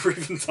in what we were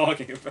even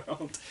talking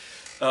about.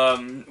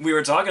 We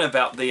were talking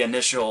about the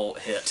initial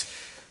hit.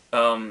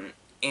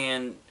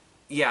 And,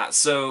 yeah,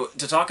 so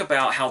to talk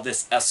about how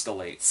this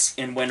escalates,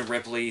 and when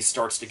Ripley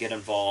starts to get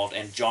involved,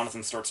 and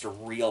Jonathan starts to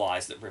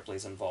realize that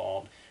Ripley's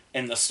involved,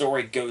 and the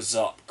story goes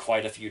up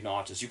quite a few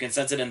notches. You can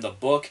sense it in the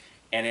book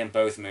and in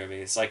both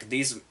movies. Like,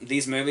 these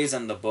movies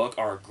and the book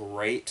are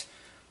great,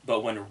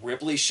 but when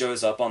Ripley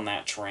shows up on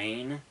that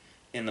train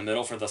in the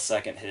middle for the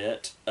second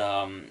hit,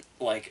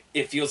 like,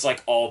 it feels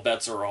like all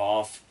bets are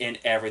off, and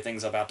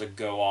everything's about to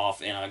go off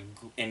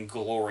in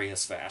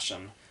glorious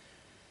fashion.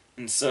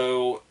 And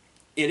so,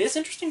 it is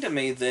interesting to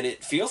me that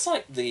it feels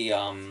like the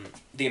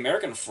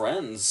American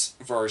Friends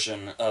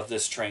version of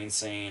this train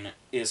scene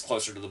is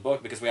closer to the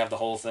book, because we have the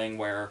whole thing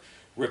where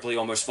Ripley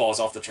almost falls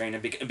off the train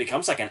and it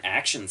becomes like an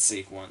action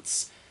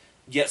sequence,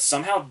 yet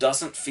somehow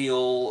doesn't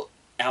feel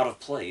out of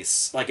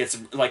place. Like, it's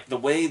like the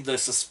way the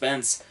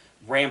suspense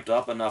ramped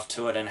up enough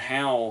to it, and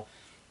how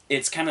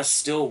it's kind of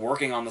still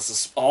working on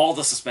all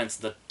the suspense,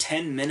 the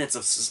 10 minutes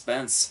of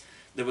suspense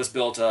that was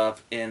built up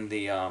in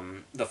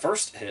the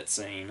first hit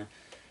scene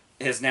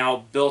is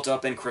now built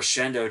up and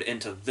crescendoed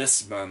into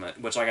this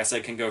moment, which, like I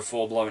said, can go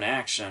full-blown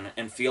action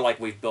and feel like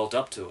we've built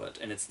up to it,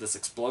 and it's this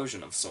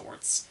explosion of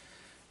sorts.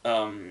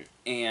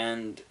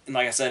 And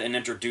like I said, it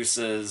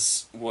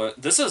introduces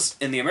what... This is,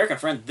 in The American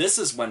Friend, this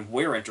is when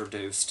we're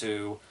introduced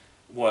to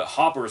what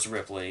Hopper's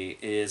Ripley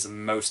is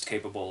most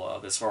capable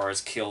of as far as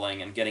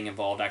killing and getting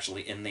involved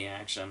actually in the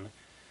action.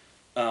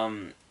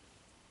 And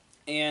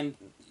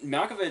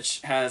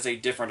Malkovich has a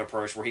different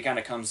approach where he kind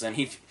of comes in.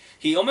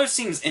 He almost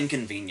seems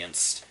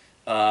inconvenienced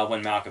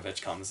when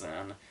Malkovich comes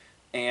in.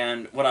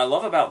 And what I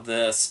love about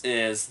this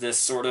is this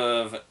sort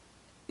of,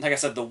 like I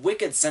said, the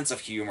wicked sense of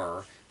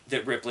humor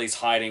that Ripley's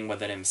hiding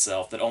within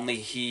himself, that only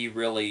he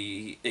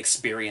really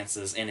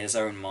experiences in his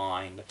own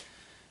mind.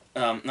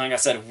 Like I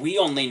said, we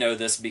only know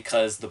this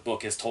because the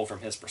book is told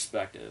from his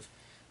perspective,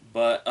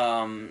 but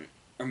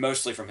or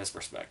mostly from his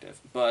perspective.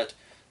 But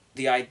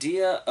the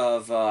idea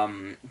of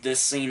this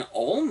scene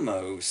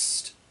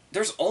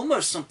there's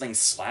almost something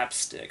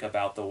slapstick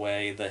about the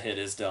way the hit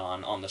is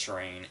done on the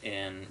train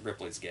in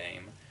Ripley's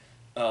Game,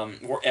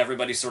 where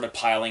everybody's sort of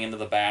piling into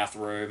the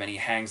bathroom, and he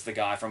hangs the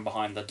guy from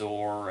behind the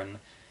door, and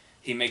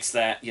he makes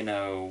that,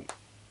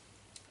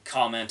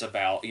 comment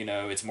about,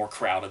 it's more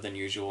crowded than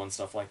usual and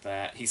stuff like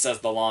that. He says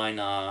the line,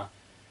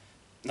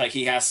 like,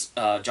 he asks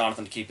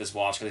Jonathan to keep his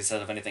watch because he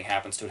said if anything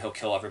happens to it, he'll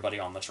kill everybody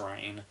on the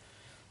train.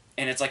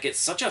 And it's like, it's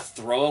such a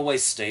throwaway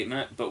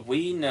statement, but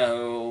we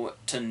know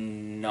to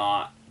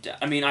not...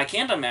 I mean, I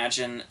can't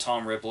imagine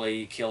Tom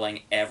Ripley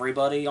killing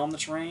everybody on the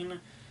train,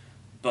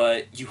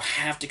 but you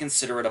have to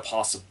consider it a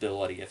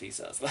possibility if he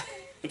says that,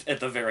 at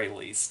the very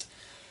least.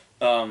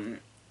 And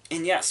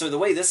yeah, so the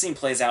way this scene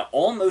plays out,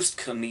 almost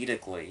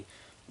comedically,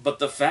 but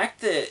the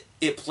fact that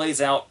it plays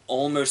out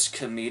almost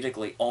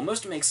comedically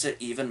almost makes it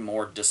even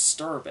more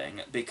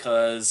disturbing,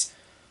 because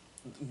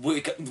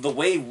the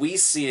way we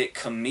see it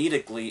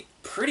comedically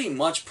pretty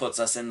much puts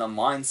us in the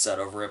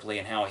mindset of Ripley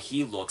and how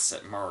he looks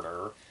at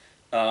murder,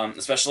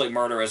 especially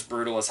murder as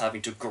brutal as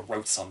having to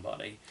garrote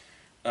somebody.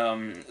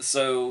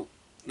 So...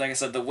 Like I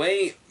said, the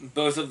way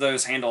both of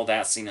those handle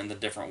that scene in the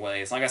different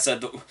ways. Like I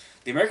said,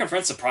 the American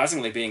Friend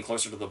surprisingly being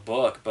closer to the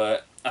book,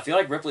 but I feel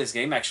like Ripley's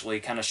Game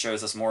actually kind of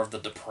shows us more of the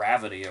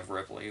depravity of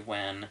Ripley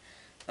when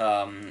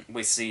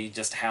we see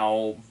just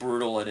how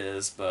brutal it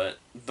is, but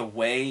the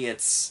way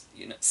it's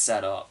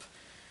set up,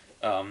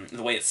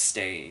 the way it's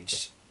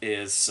staged,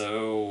 is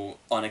so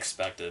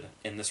unexpected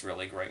in this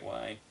really great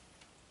way.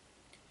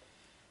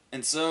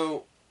 And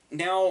so,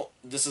 now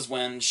this is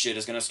when shit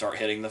is going to start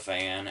hitting the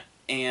fan.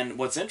 And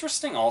what's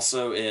interesting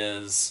also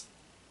is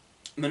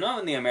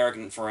Minot in The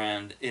American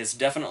Friend is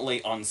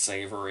definitely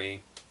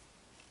unsavory.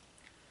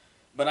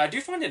 But I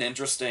do find it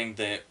interesting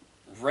that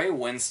Ray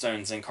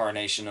Winstone's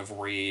incarnation of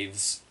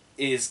Reeves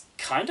is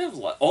kind of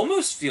like,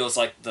 almost feels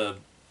like the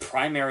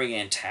primary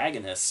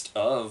antagonist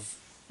of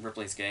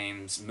Ripley's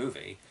Game's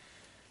movie.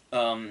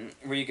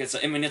 Where you get,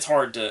 I mean, it's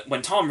hard to,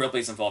 when Tom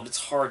Ripley's involved,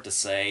 it's hard to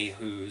say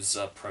who's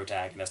a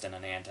protagonist and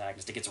an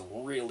antagonist. It gets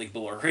really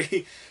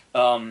blurry.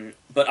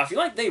 But I feel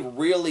like they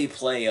really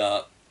play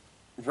up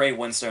Ray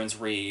Winstone's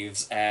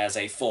Reeves as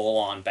a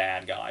full-on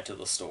bad guy to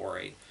the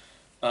story.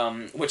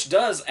 Which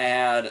does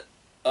add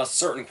a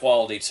certain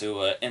quality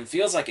to it, and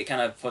feels like it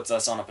kind of puts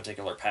us on a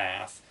particular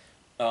path.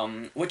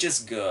 Which is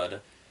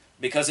good,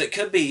 because it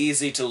could be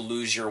easy to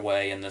lose your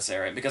way in this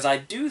area. Because I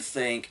do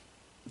think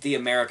The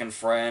American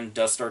Friend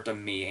does start to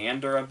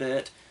meander a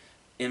bit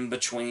in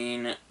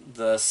between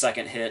the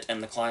second hit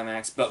and the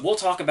climax, but we'll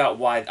talk about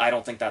why I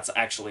don't think that's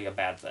actually a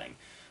bad thing.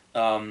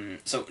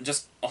 So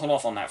just hold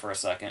off on that for a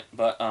second.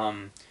 But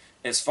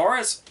as far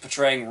as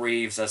portraying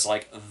Reeves as,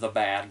 like, the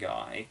bad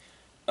guy,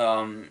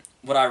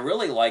 what I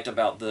really liked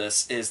about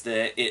this is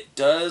that it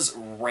does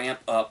ramp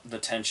up the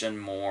tension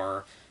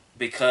more,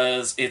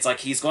 because it's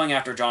like he's going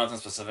after Jonathan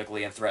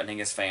specifically and threatening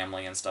his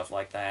family and stuff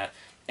like that.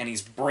 And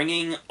he's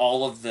bringing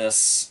all of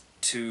this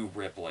to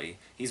Ripley.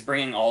 He's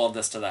bringing all of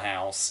this to the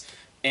house.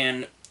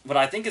 And what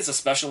I think is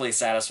especially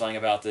satisfying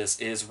about this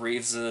is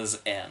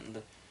Reeves's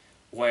end,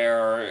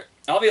 where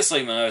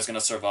obviously Minot is going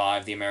to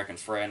survive The American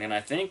Friend, and I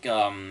think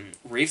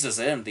Reeves is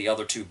in the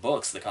other two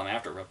books that come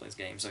after Ripley's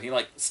Game, so he,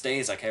 like,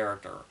 stays a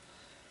character.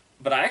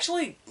 But I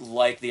actually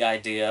like the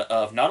idea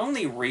of not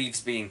only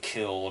Reeves being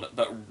killed,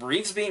 but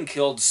Reeves being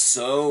killed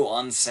so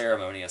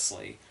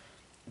unceremoniously,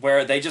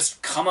 where they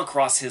just come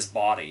across his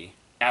body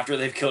after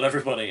they've killed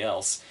everybody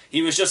else.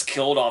 He was just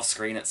killed off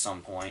screen at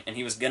some point, and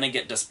he was gonna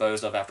get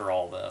disposed of after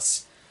all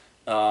this.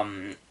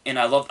 And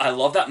I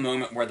love that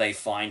moment where they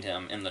find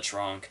him in the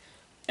trunk,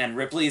 and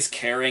Ripley's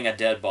carrying a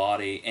dead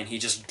body, and he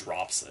just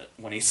drops it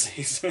when he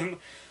sees him.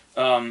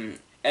 And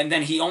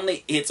then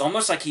it's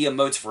almost like he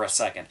emotes for a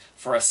second.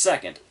 For a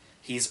second,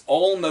 he's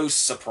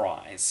almost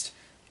surprised.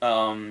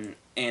 And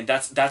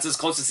that's as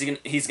close as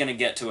he's gonna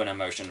get to an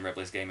emotion in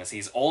Ripley's Game, is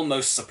he's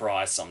almost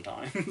surprised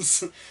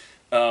sometimes.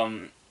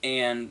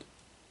 And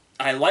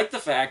I like the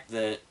fact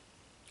that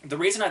the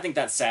reason I think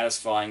that's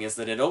satisfying is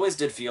that it always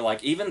did feel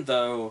like, even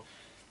though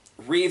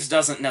Reeves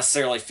doesn't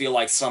necessarily feel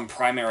like some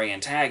primary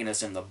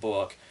antagonist in the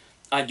book,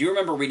 I do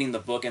remember reading the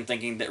book and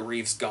thinking that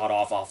Reeves got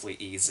off awfully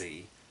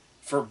easy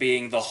for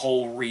being the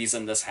whole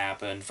reason this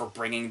happened, for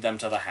bringing them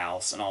to the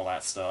house and all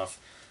that stuff.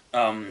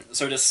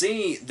 So to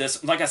see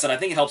this, like I said, I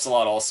think it helps a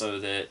lot also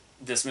that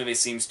this movie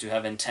seems to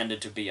have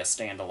intended to be a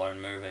standalone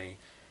movie.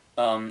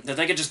 That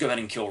they could just go ahead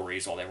and kill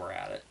Reeves while they were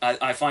at it.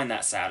 I find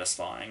that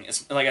satisfying.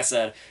 It's, like I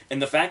said, and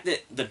the fact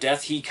that the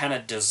death he kind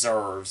of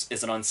deserves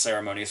is an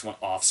unceremonious one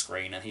off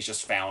screen, and he's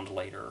just found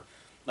later.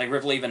 Like,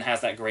 Ripley even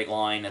has that great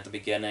line at the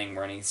beginning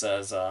where he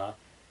says,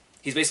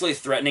 he's basically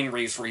threatening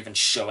Reeves for even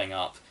showing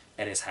up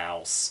at his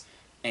house.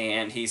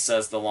 And he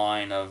says the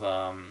line of,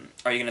 are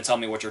you going to tell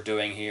me what you're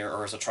doing here,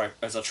 or is a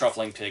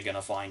truffling pig going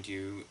to find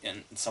you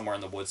somewhere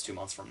in the woods 2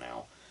 months from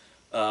now?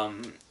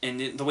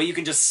 And the way you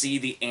can just see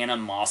the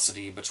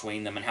animosity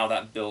between them and how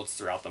that builds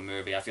throughout the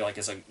movie, I feel like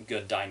is a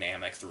good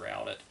dynamic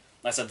throughout it.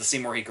 Like I said, the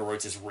scene where he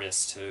corrodes his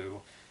wrist,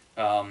 too,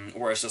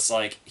 where it's just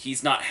like,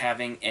 he's not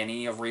having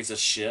any of Reeves'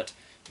 shit,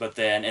 but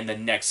then in the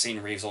next scene,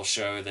 Reeves will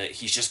show that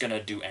he's just going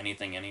to do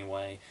anything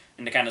anyway.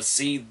 And to kind of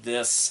see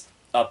this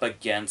up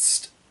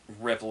against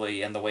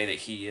Ripley and the way that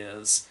he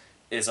is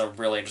a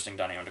really interesting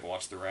dynamic to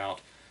watch throughout.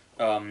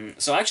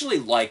 So I actually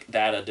like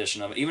that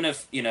edition of it, even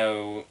if, you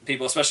know,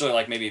 people, especially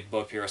like maybe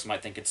book purists,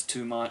 might think it's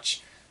too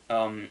much.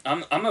 I'm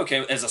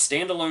okay as a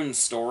standalone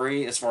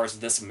story as far as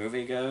this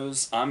movie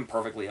goes. I'm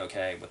perfectly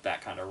okay with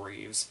that kind of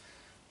Reeves,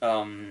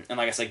 and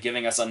like I said,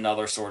 giving us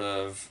another sort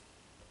of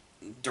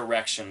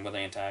direction with the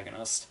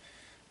antagonist.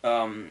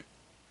 But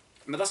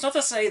that's not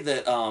to say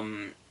that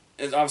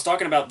I was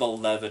talking about the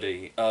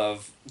levity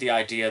of the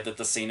idea that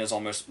the scene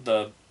on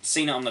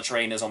the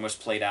train is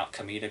almost played out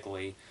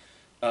comedically.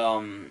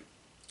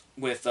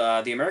 With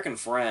The American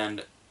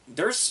Friend,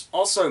 there's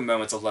also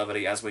moments of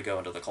levity as we go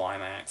into the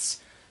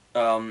climax.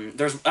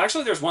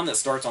 There's one that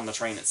starts on the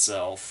train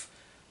itself,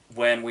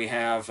 when we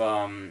have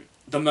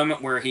the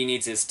moment where he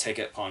needs his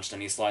ticket punched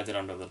and he slides it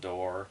under the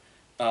door.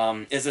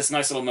 Is this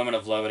nice little moment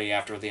of levity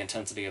after the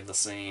intensity of the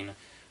scene.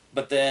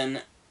 But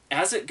then,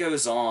 as it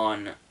goes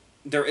on,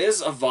 there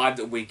is a vibe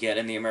that we get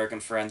in The American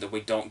Friend that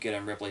we don't get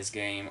in Ripley's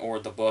Game, or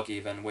the book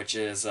even, which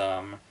is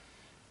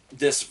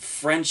this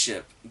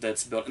friendship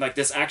that's built, like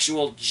this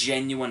actual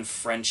genuine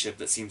friendship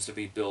that seems to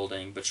be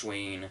building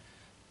between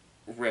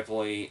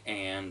Ripley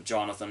and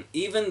Jonathan.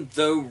 Even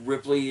though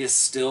Ripley is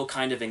still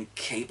kind of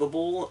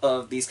incapable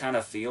of these kind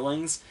of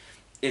feelings,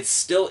 it's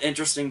still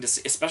interesting to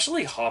see,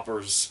 especially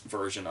Hopper's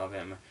version of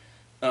him,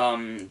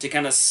 to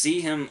kind of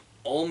see him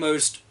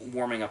almost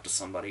warming up to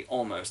somebody,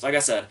 almost. Like I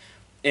said,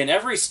 in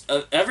every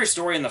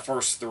story in the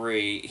first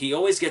three, he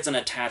always gets an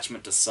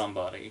attachment to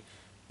somebody,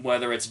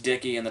 whether it's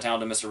Dickie in The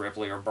Talented Mr.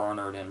 Ripley or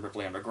Bernard in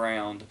Ripley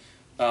Underground.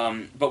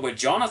 But with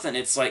Jonathan,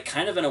 it's like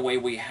kind of in a way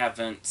we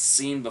haven't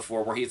seen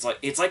before, where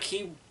it's like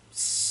he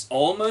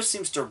almost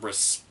seems to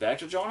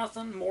respect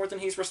Jonathan more than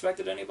he's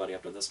respected anybody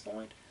up to this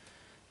point.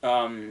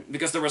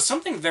 Because there was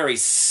something very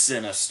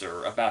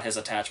sinister about his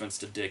attachments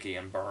to Dickie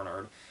and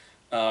Bernard.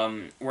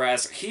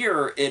 Whereas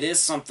here, it is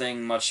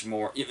something much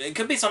more... It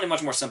could be something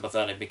much more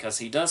sympathetic, because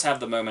he does have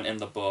the moment in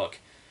the book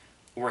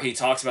where he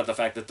talks about the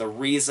fact that the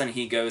reason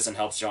he goes and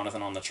helps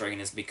Jonathan on the train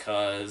is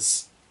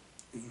because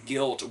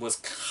guilt was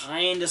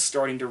kind of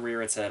starting to rear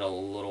its head a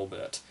little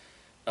bit,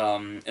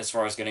 as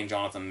far as getting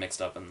Jonathan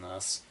mixed up in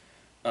this.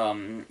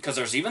 Because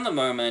there's even the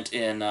moment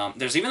in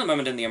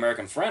The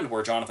American Friend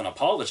where Jonathan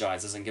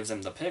apologizes and gives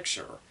him the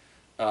picture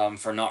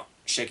for not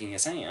shaking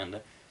his hand.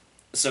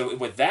 So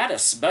with that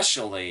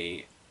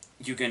especially,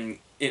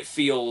 it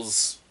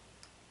feels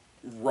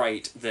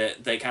right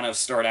that they kind of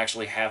start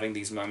actually having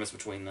these moments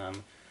between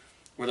them,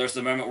 where there's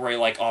the moment where he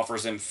like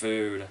offers him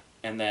food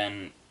and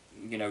then,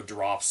 you know,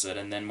 drops it,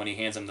 and then when he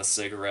hands him the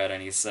cigarette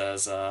and he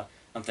says,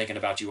 I'm thinking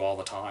about you all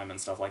the time, and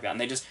stuff like that.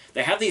 And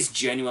they have these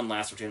genuine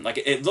laughs between them.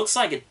 Like, it looks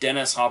like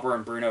Dennis Hopper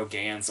and Bruno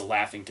Ganz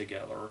laughing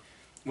together,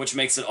 which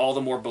makes it all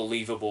the more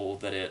believable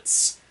that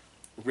it's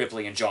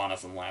Ripley and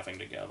Jonathan laughing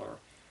together.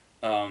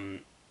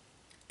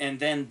 And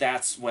then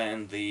that's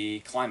when the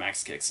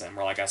climax kicks in,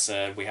 where, like I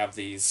said, we have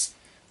these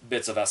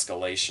bits of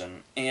escalation.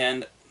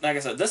 And, like I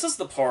said, this is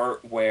the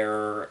part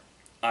where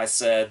I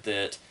said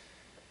that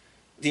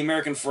The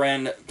American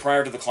Friend,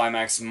 prior to the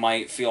climax,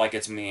 might feel like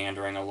it's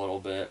meandering a little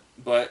bit.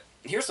 But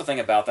here's the thing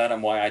about that,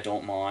 and why I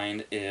don't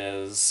mind,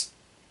 is...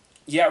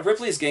 yeah,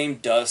 Ripley's Game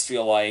does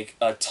feel like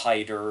a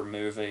tighter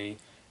movie.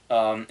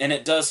 And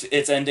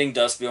its ending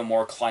does feel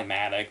more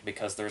climatic,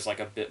 because there's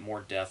like a bit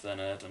more death in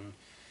it. And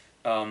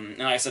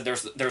like I said,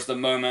 there's the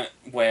moment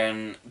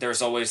when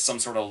there's always some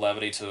sort of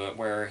levity to it,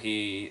 where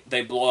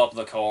they blow up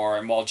the car,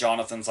 and while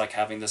Jonathan's like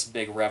having this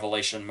big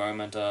revelation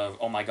moment of,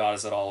 oh my god,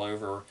 is it all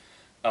over?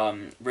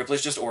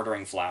 Ripley's just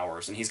ordering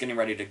flowers, and he's getting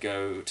ready to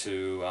go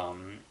to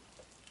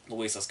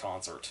Louisa's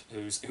concert,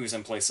 who's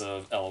in place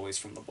of Eloise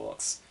from the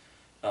books,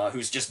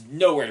 who's just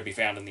nowhere to be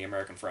found in The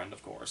American Friend,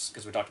 of course,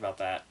 because we talked about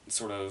that,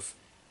 sort of,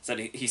 said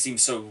he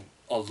seems so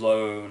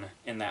alone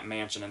in that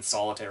mansion and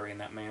solitary in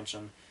that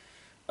mansion.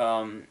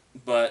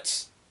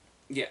 But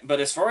Yeah, but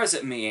as far as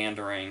it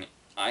meandering,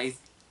 I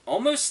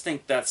almost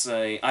think that's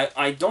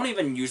I don't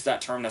even use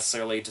that term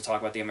necessarily to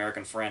talk about the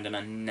American Friend in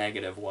a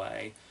negative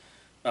way.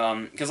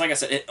 Because, like I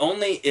said, it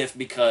only if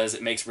because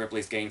it makes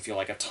Ripley's Game feel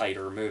like a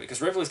tighter movie.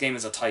 Because Ripley's Game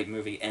is a tight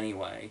movie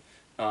anyway,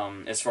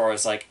 as far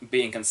as like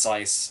being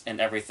concise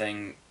and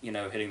everything,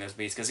 hitting those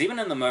beats. Because even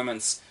in the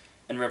moments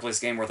in Ripley's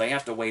Game where they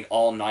have to wait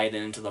all night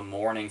and into the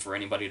morning for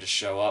anybody to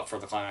show up for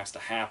the climax to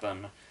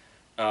happen,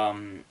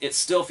 it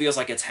still feels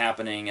like it's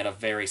happening at a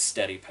very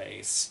steady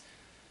pace.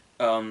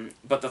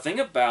 But the thing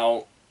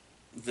about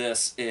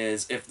this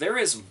is, if there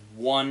is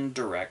one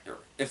director,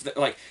 if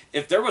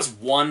there was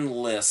one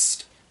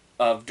list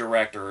of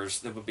directors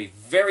that would be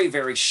very,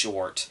 very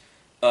short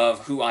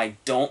of who I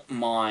don't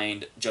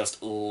mind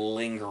just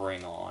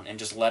lingering on and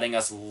just letting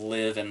us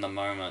live in the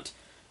moment,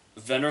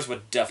 Vendors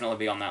would definitely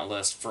be on that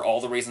list for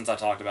all the reasons I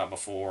talked about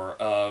before,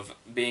 of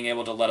being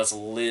able to let us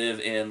live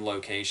in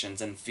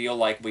locations and feel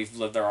like we've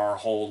lived there our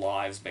whole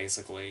lives,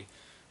 basically,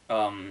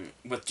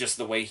 with just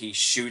the way he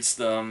shoots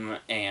them,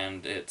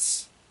 and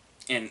just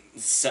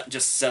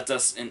sets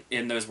us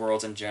in those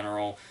worlds in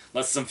general,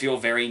 lets them feel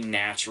very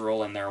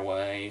natural in their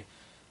way.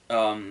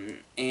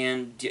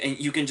 And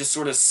you can just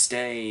sort of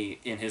stay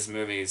in his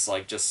movies,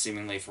 like, just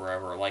seemingly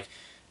forever. Like,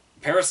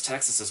 Paris,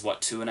 Texas is,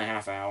 what,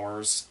 2.5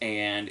 hours?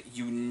 And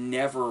you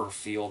never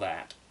feel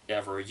that,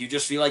 ever. You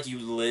just feel like you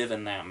live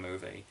in that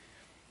movie.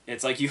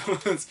 It's like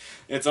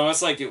it's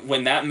almost like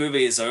when that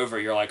movie is over,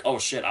 you're like, oh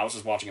shit, I was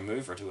just watching a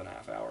movie for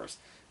 2.5 hours.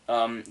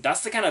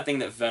 That's the kind of thing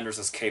that Vendors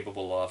is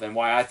capable of, and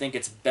why I think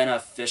it's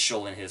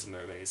beneficial in his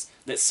movies,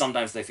 that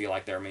sometimes they feel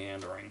like they're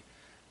meandering.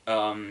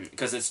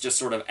 Because it's just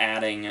sort of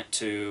adding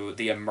to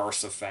the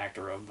immersive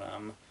factor of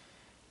them.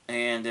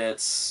 And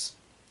it's...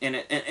 And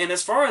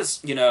as far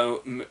as,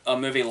 a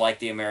movie like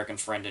The American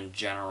Friend in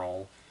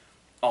general,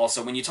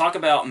 also, when you talk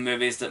about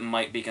movies that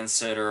might be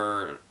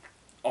considered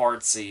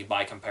artsy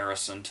by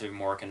comparison to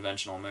more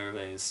conventional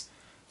movies,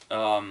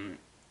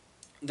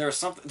 there's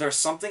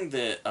something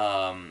that,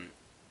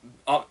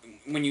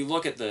 when you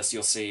look at this,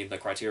 you'll see the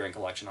Criterion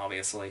Collection,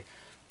 obviously,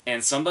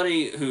 and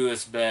somebody who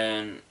has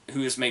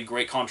made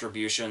great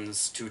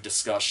contributions to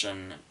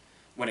discussion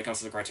when it comes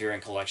to the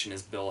Criterion Collection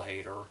is Bill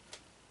Hader.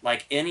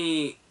 Like,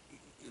 anything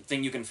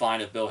you can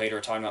find of Bill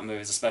Hader talking about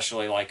movies,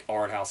 especially like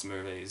art house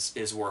movies,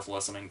 is worth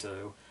listening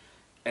to.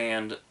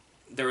 And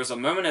there was a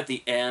moment at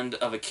the end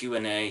of a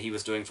Q&A he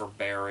was doing for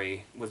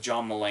Barry with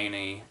John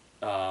Mulaney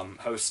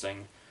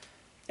hosting,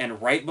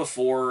 and right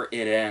before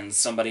it ends,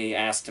 somebody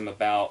asked him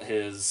about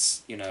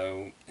his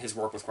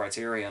work with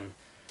Criterion,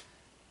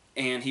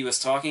 and he was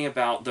talking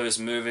about those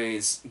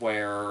movies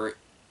where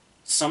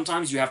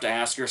sometimes you have to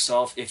ask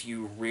yourself if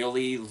you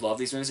really love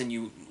these movies and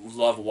you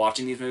love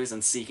watching these movies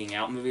and seeking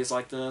out movies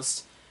like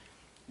this.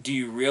 Do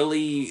you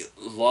really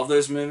love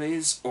those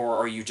movies, or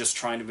are you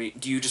just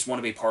do you just want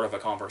to be part of a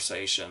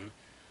conversation?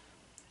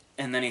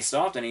 And then he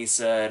stopped and he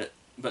said,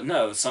 but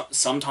no,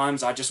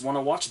 sometimes I just want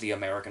to watch The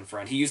American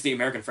Friend. He used The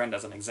American Friend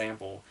as an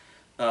example.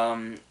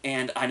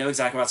 And I know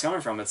exactly where it's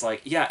coming from. It's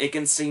like, yeah, it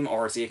can seem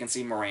artsy, it can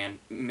seem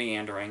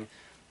meandering,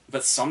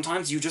 but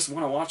sometimes you just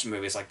want to watch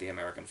movies like The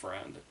American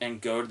Friend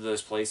and go to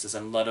those places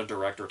and let a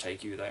director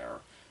take you there.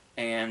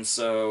 And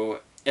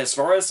so, as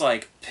far as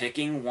like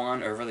picking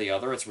one over the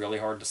other, it's really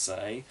hard to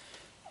say.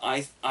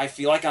 I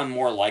feel like I'm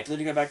more likely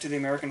to go back to The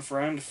American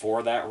Friend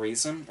for that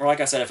reason. Or, like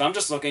I said, if I'm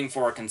just looking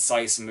for a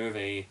concise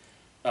movie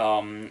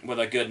with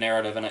a good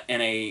narrative and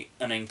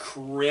an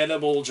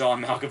incredible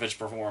John Malkovich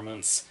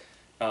performance,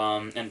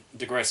 and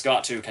DeGray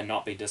Scott too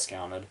cannot be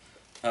discounted.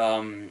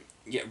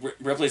 Yeah,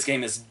 Ripley's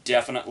Game is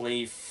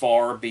definitely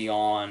far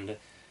beyond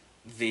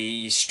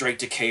the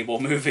straight-to-cable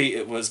movie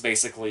it was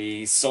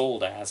basically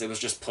sold as. It was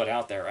just put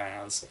out there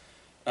as.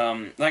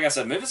 Like I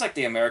said, movies like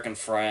The American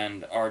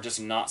Friend are just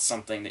not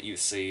something that you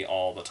see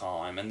all the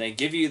time, and they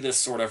give you this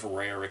sort of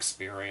rare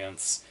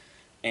experience,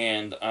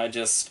 and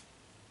that's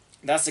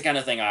the kind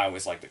of thing I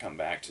always like to come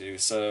back to.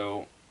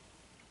 So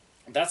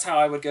that's how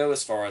I would go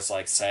as far as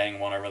like saying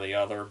one over the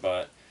other.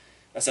 But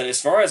I said,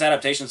 as far as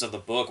adaptations of the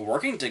book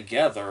working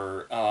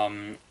together,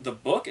 the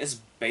book is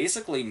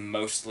basically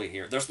mostly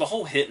here. There's the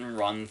whole hit and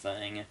run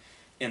thing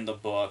in the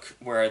book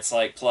where it's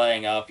like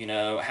playing up,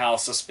 how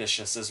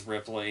suspicious is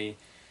Ripley.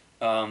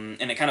 And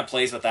it kind of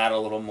plays with that a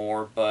little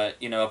more, but,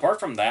 apart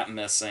from that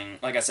missing,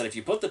 like I said, if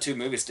you put the two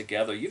movies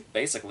together, you've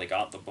basically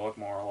got the book,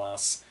 more or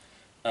less.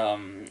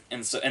 And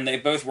they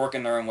both work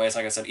in their own ways,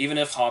 like I said, even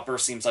if Hopper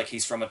seems like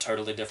he's from a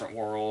totally different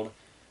world.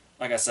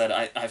 Like I said,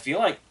 I feel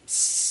like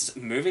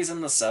movies in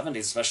the 70s,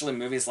 especially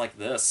movies like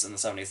this in the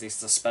 70s, these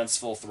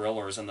suspenseful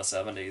thrillers in the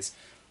 70s,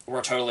 were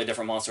a totally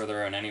different monster of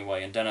their own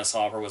anyway, and Dennis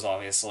Hopper was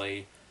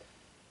obviously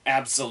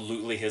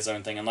absolutely his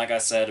own thing, and like I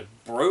said,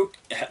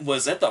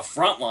 was at the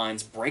front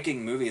lines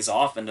breaking movies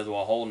off into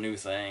a whole new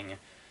thing.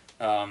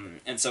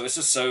 And so it's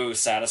just so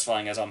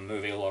satisfying as a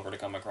movie lover to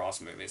come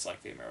across movies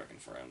like The American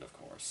Friend, of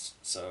course.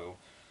 So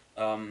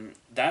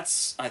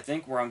that's, I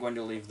think, where I'm going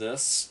to leave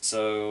this.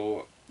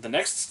 So the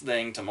next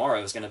thing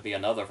tomorrow is going to be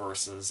another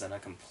Versus in a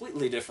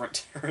completely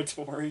different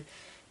territory.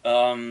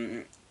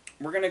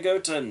 we're gonna go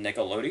to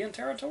Nickelodeon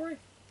territory,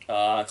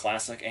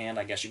 classic, and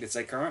I guess you could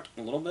say current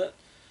a little bit,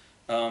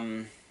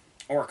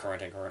 or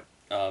current and current.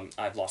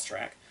 I've lost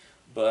track,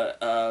 but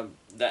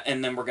that,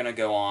 and then we're gonna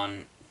go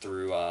on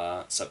through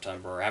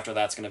September. After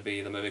that's gonna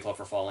be the movie club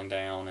for Falling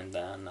Down, and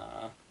then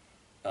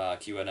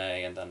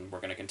Q&A, and then we're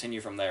gonna continue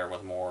from there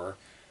with more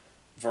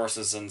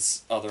verses and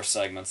other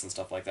segments and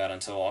stuff like that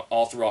until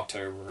all through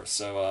October.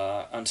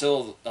 So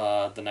until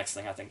the next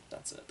thing, I think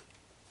that's it.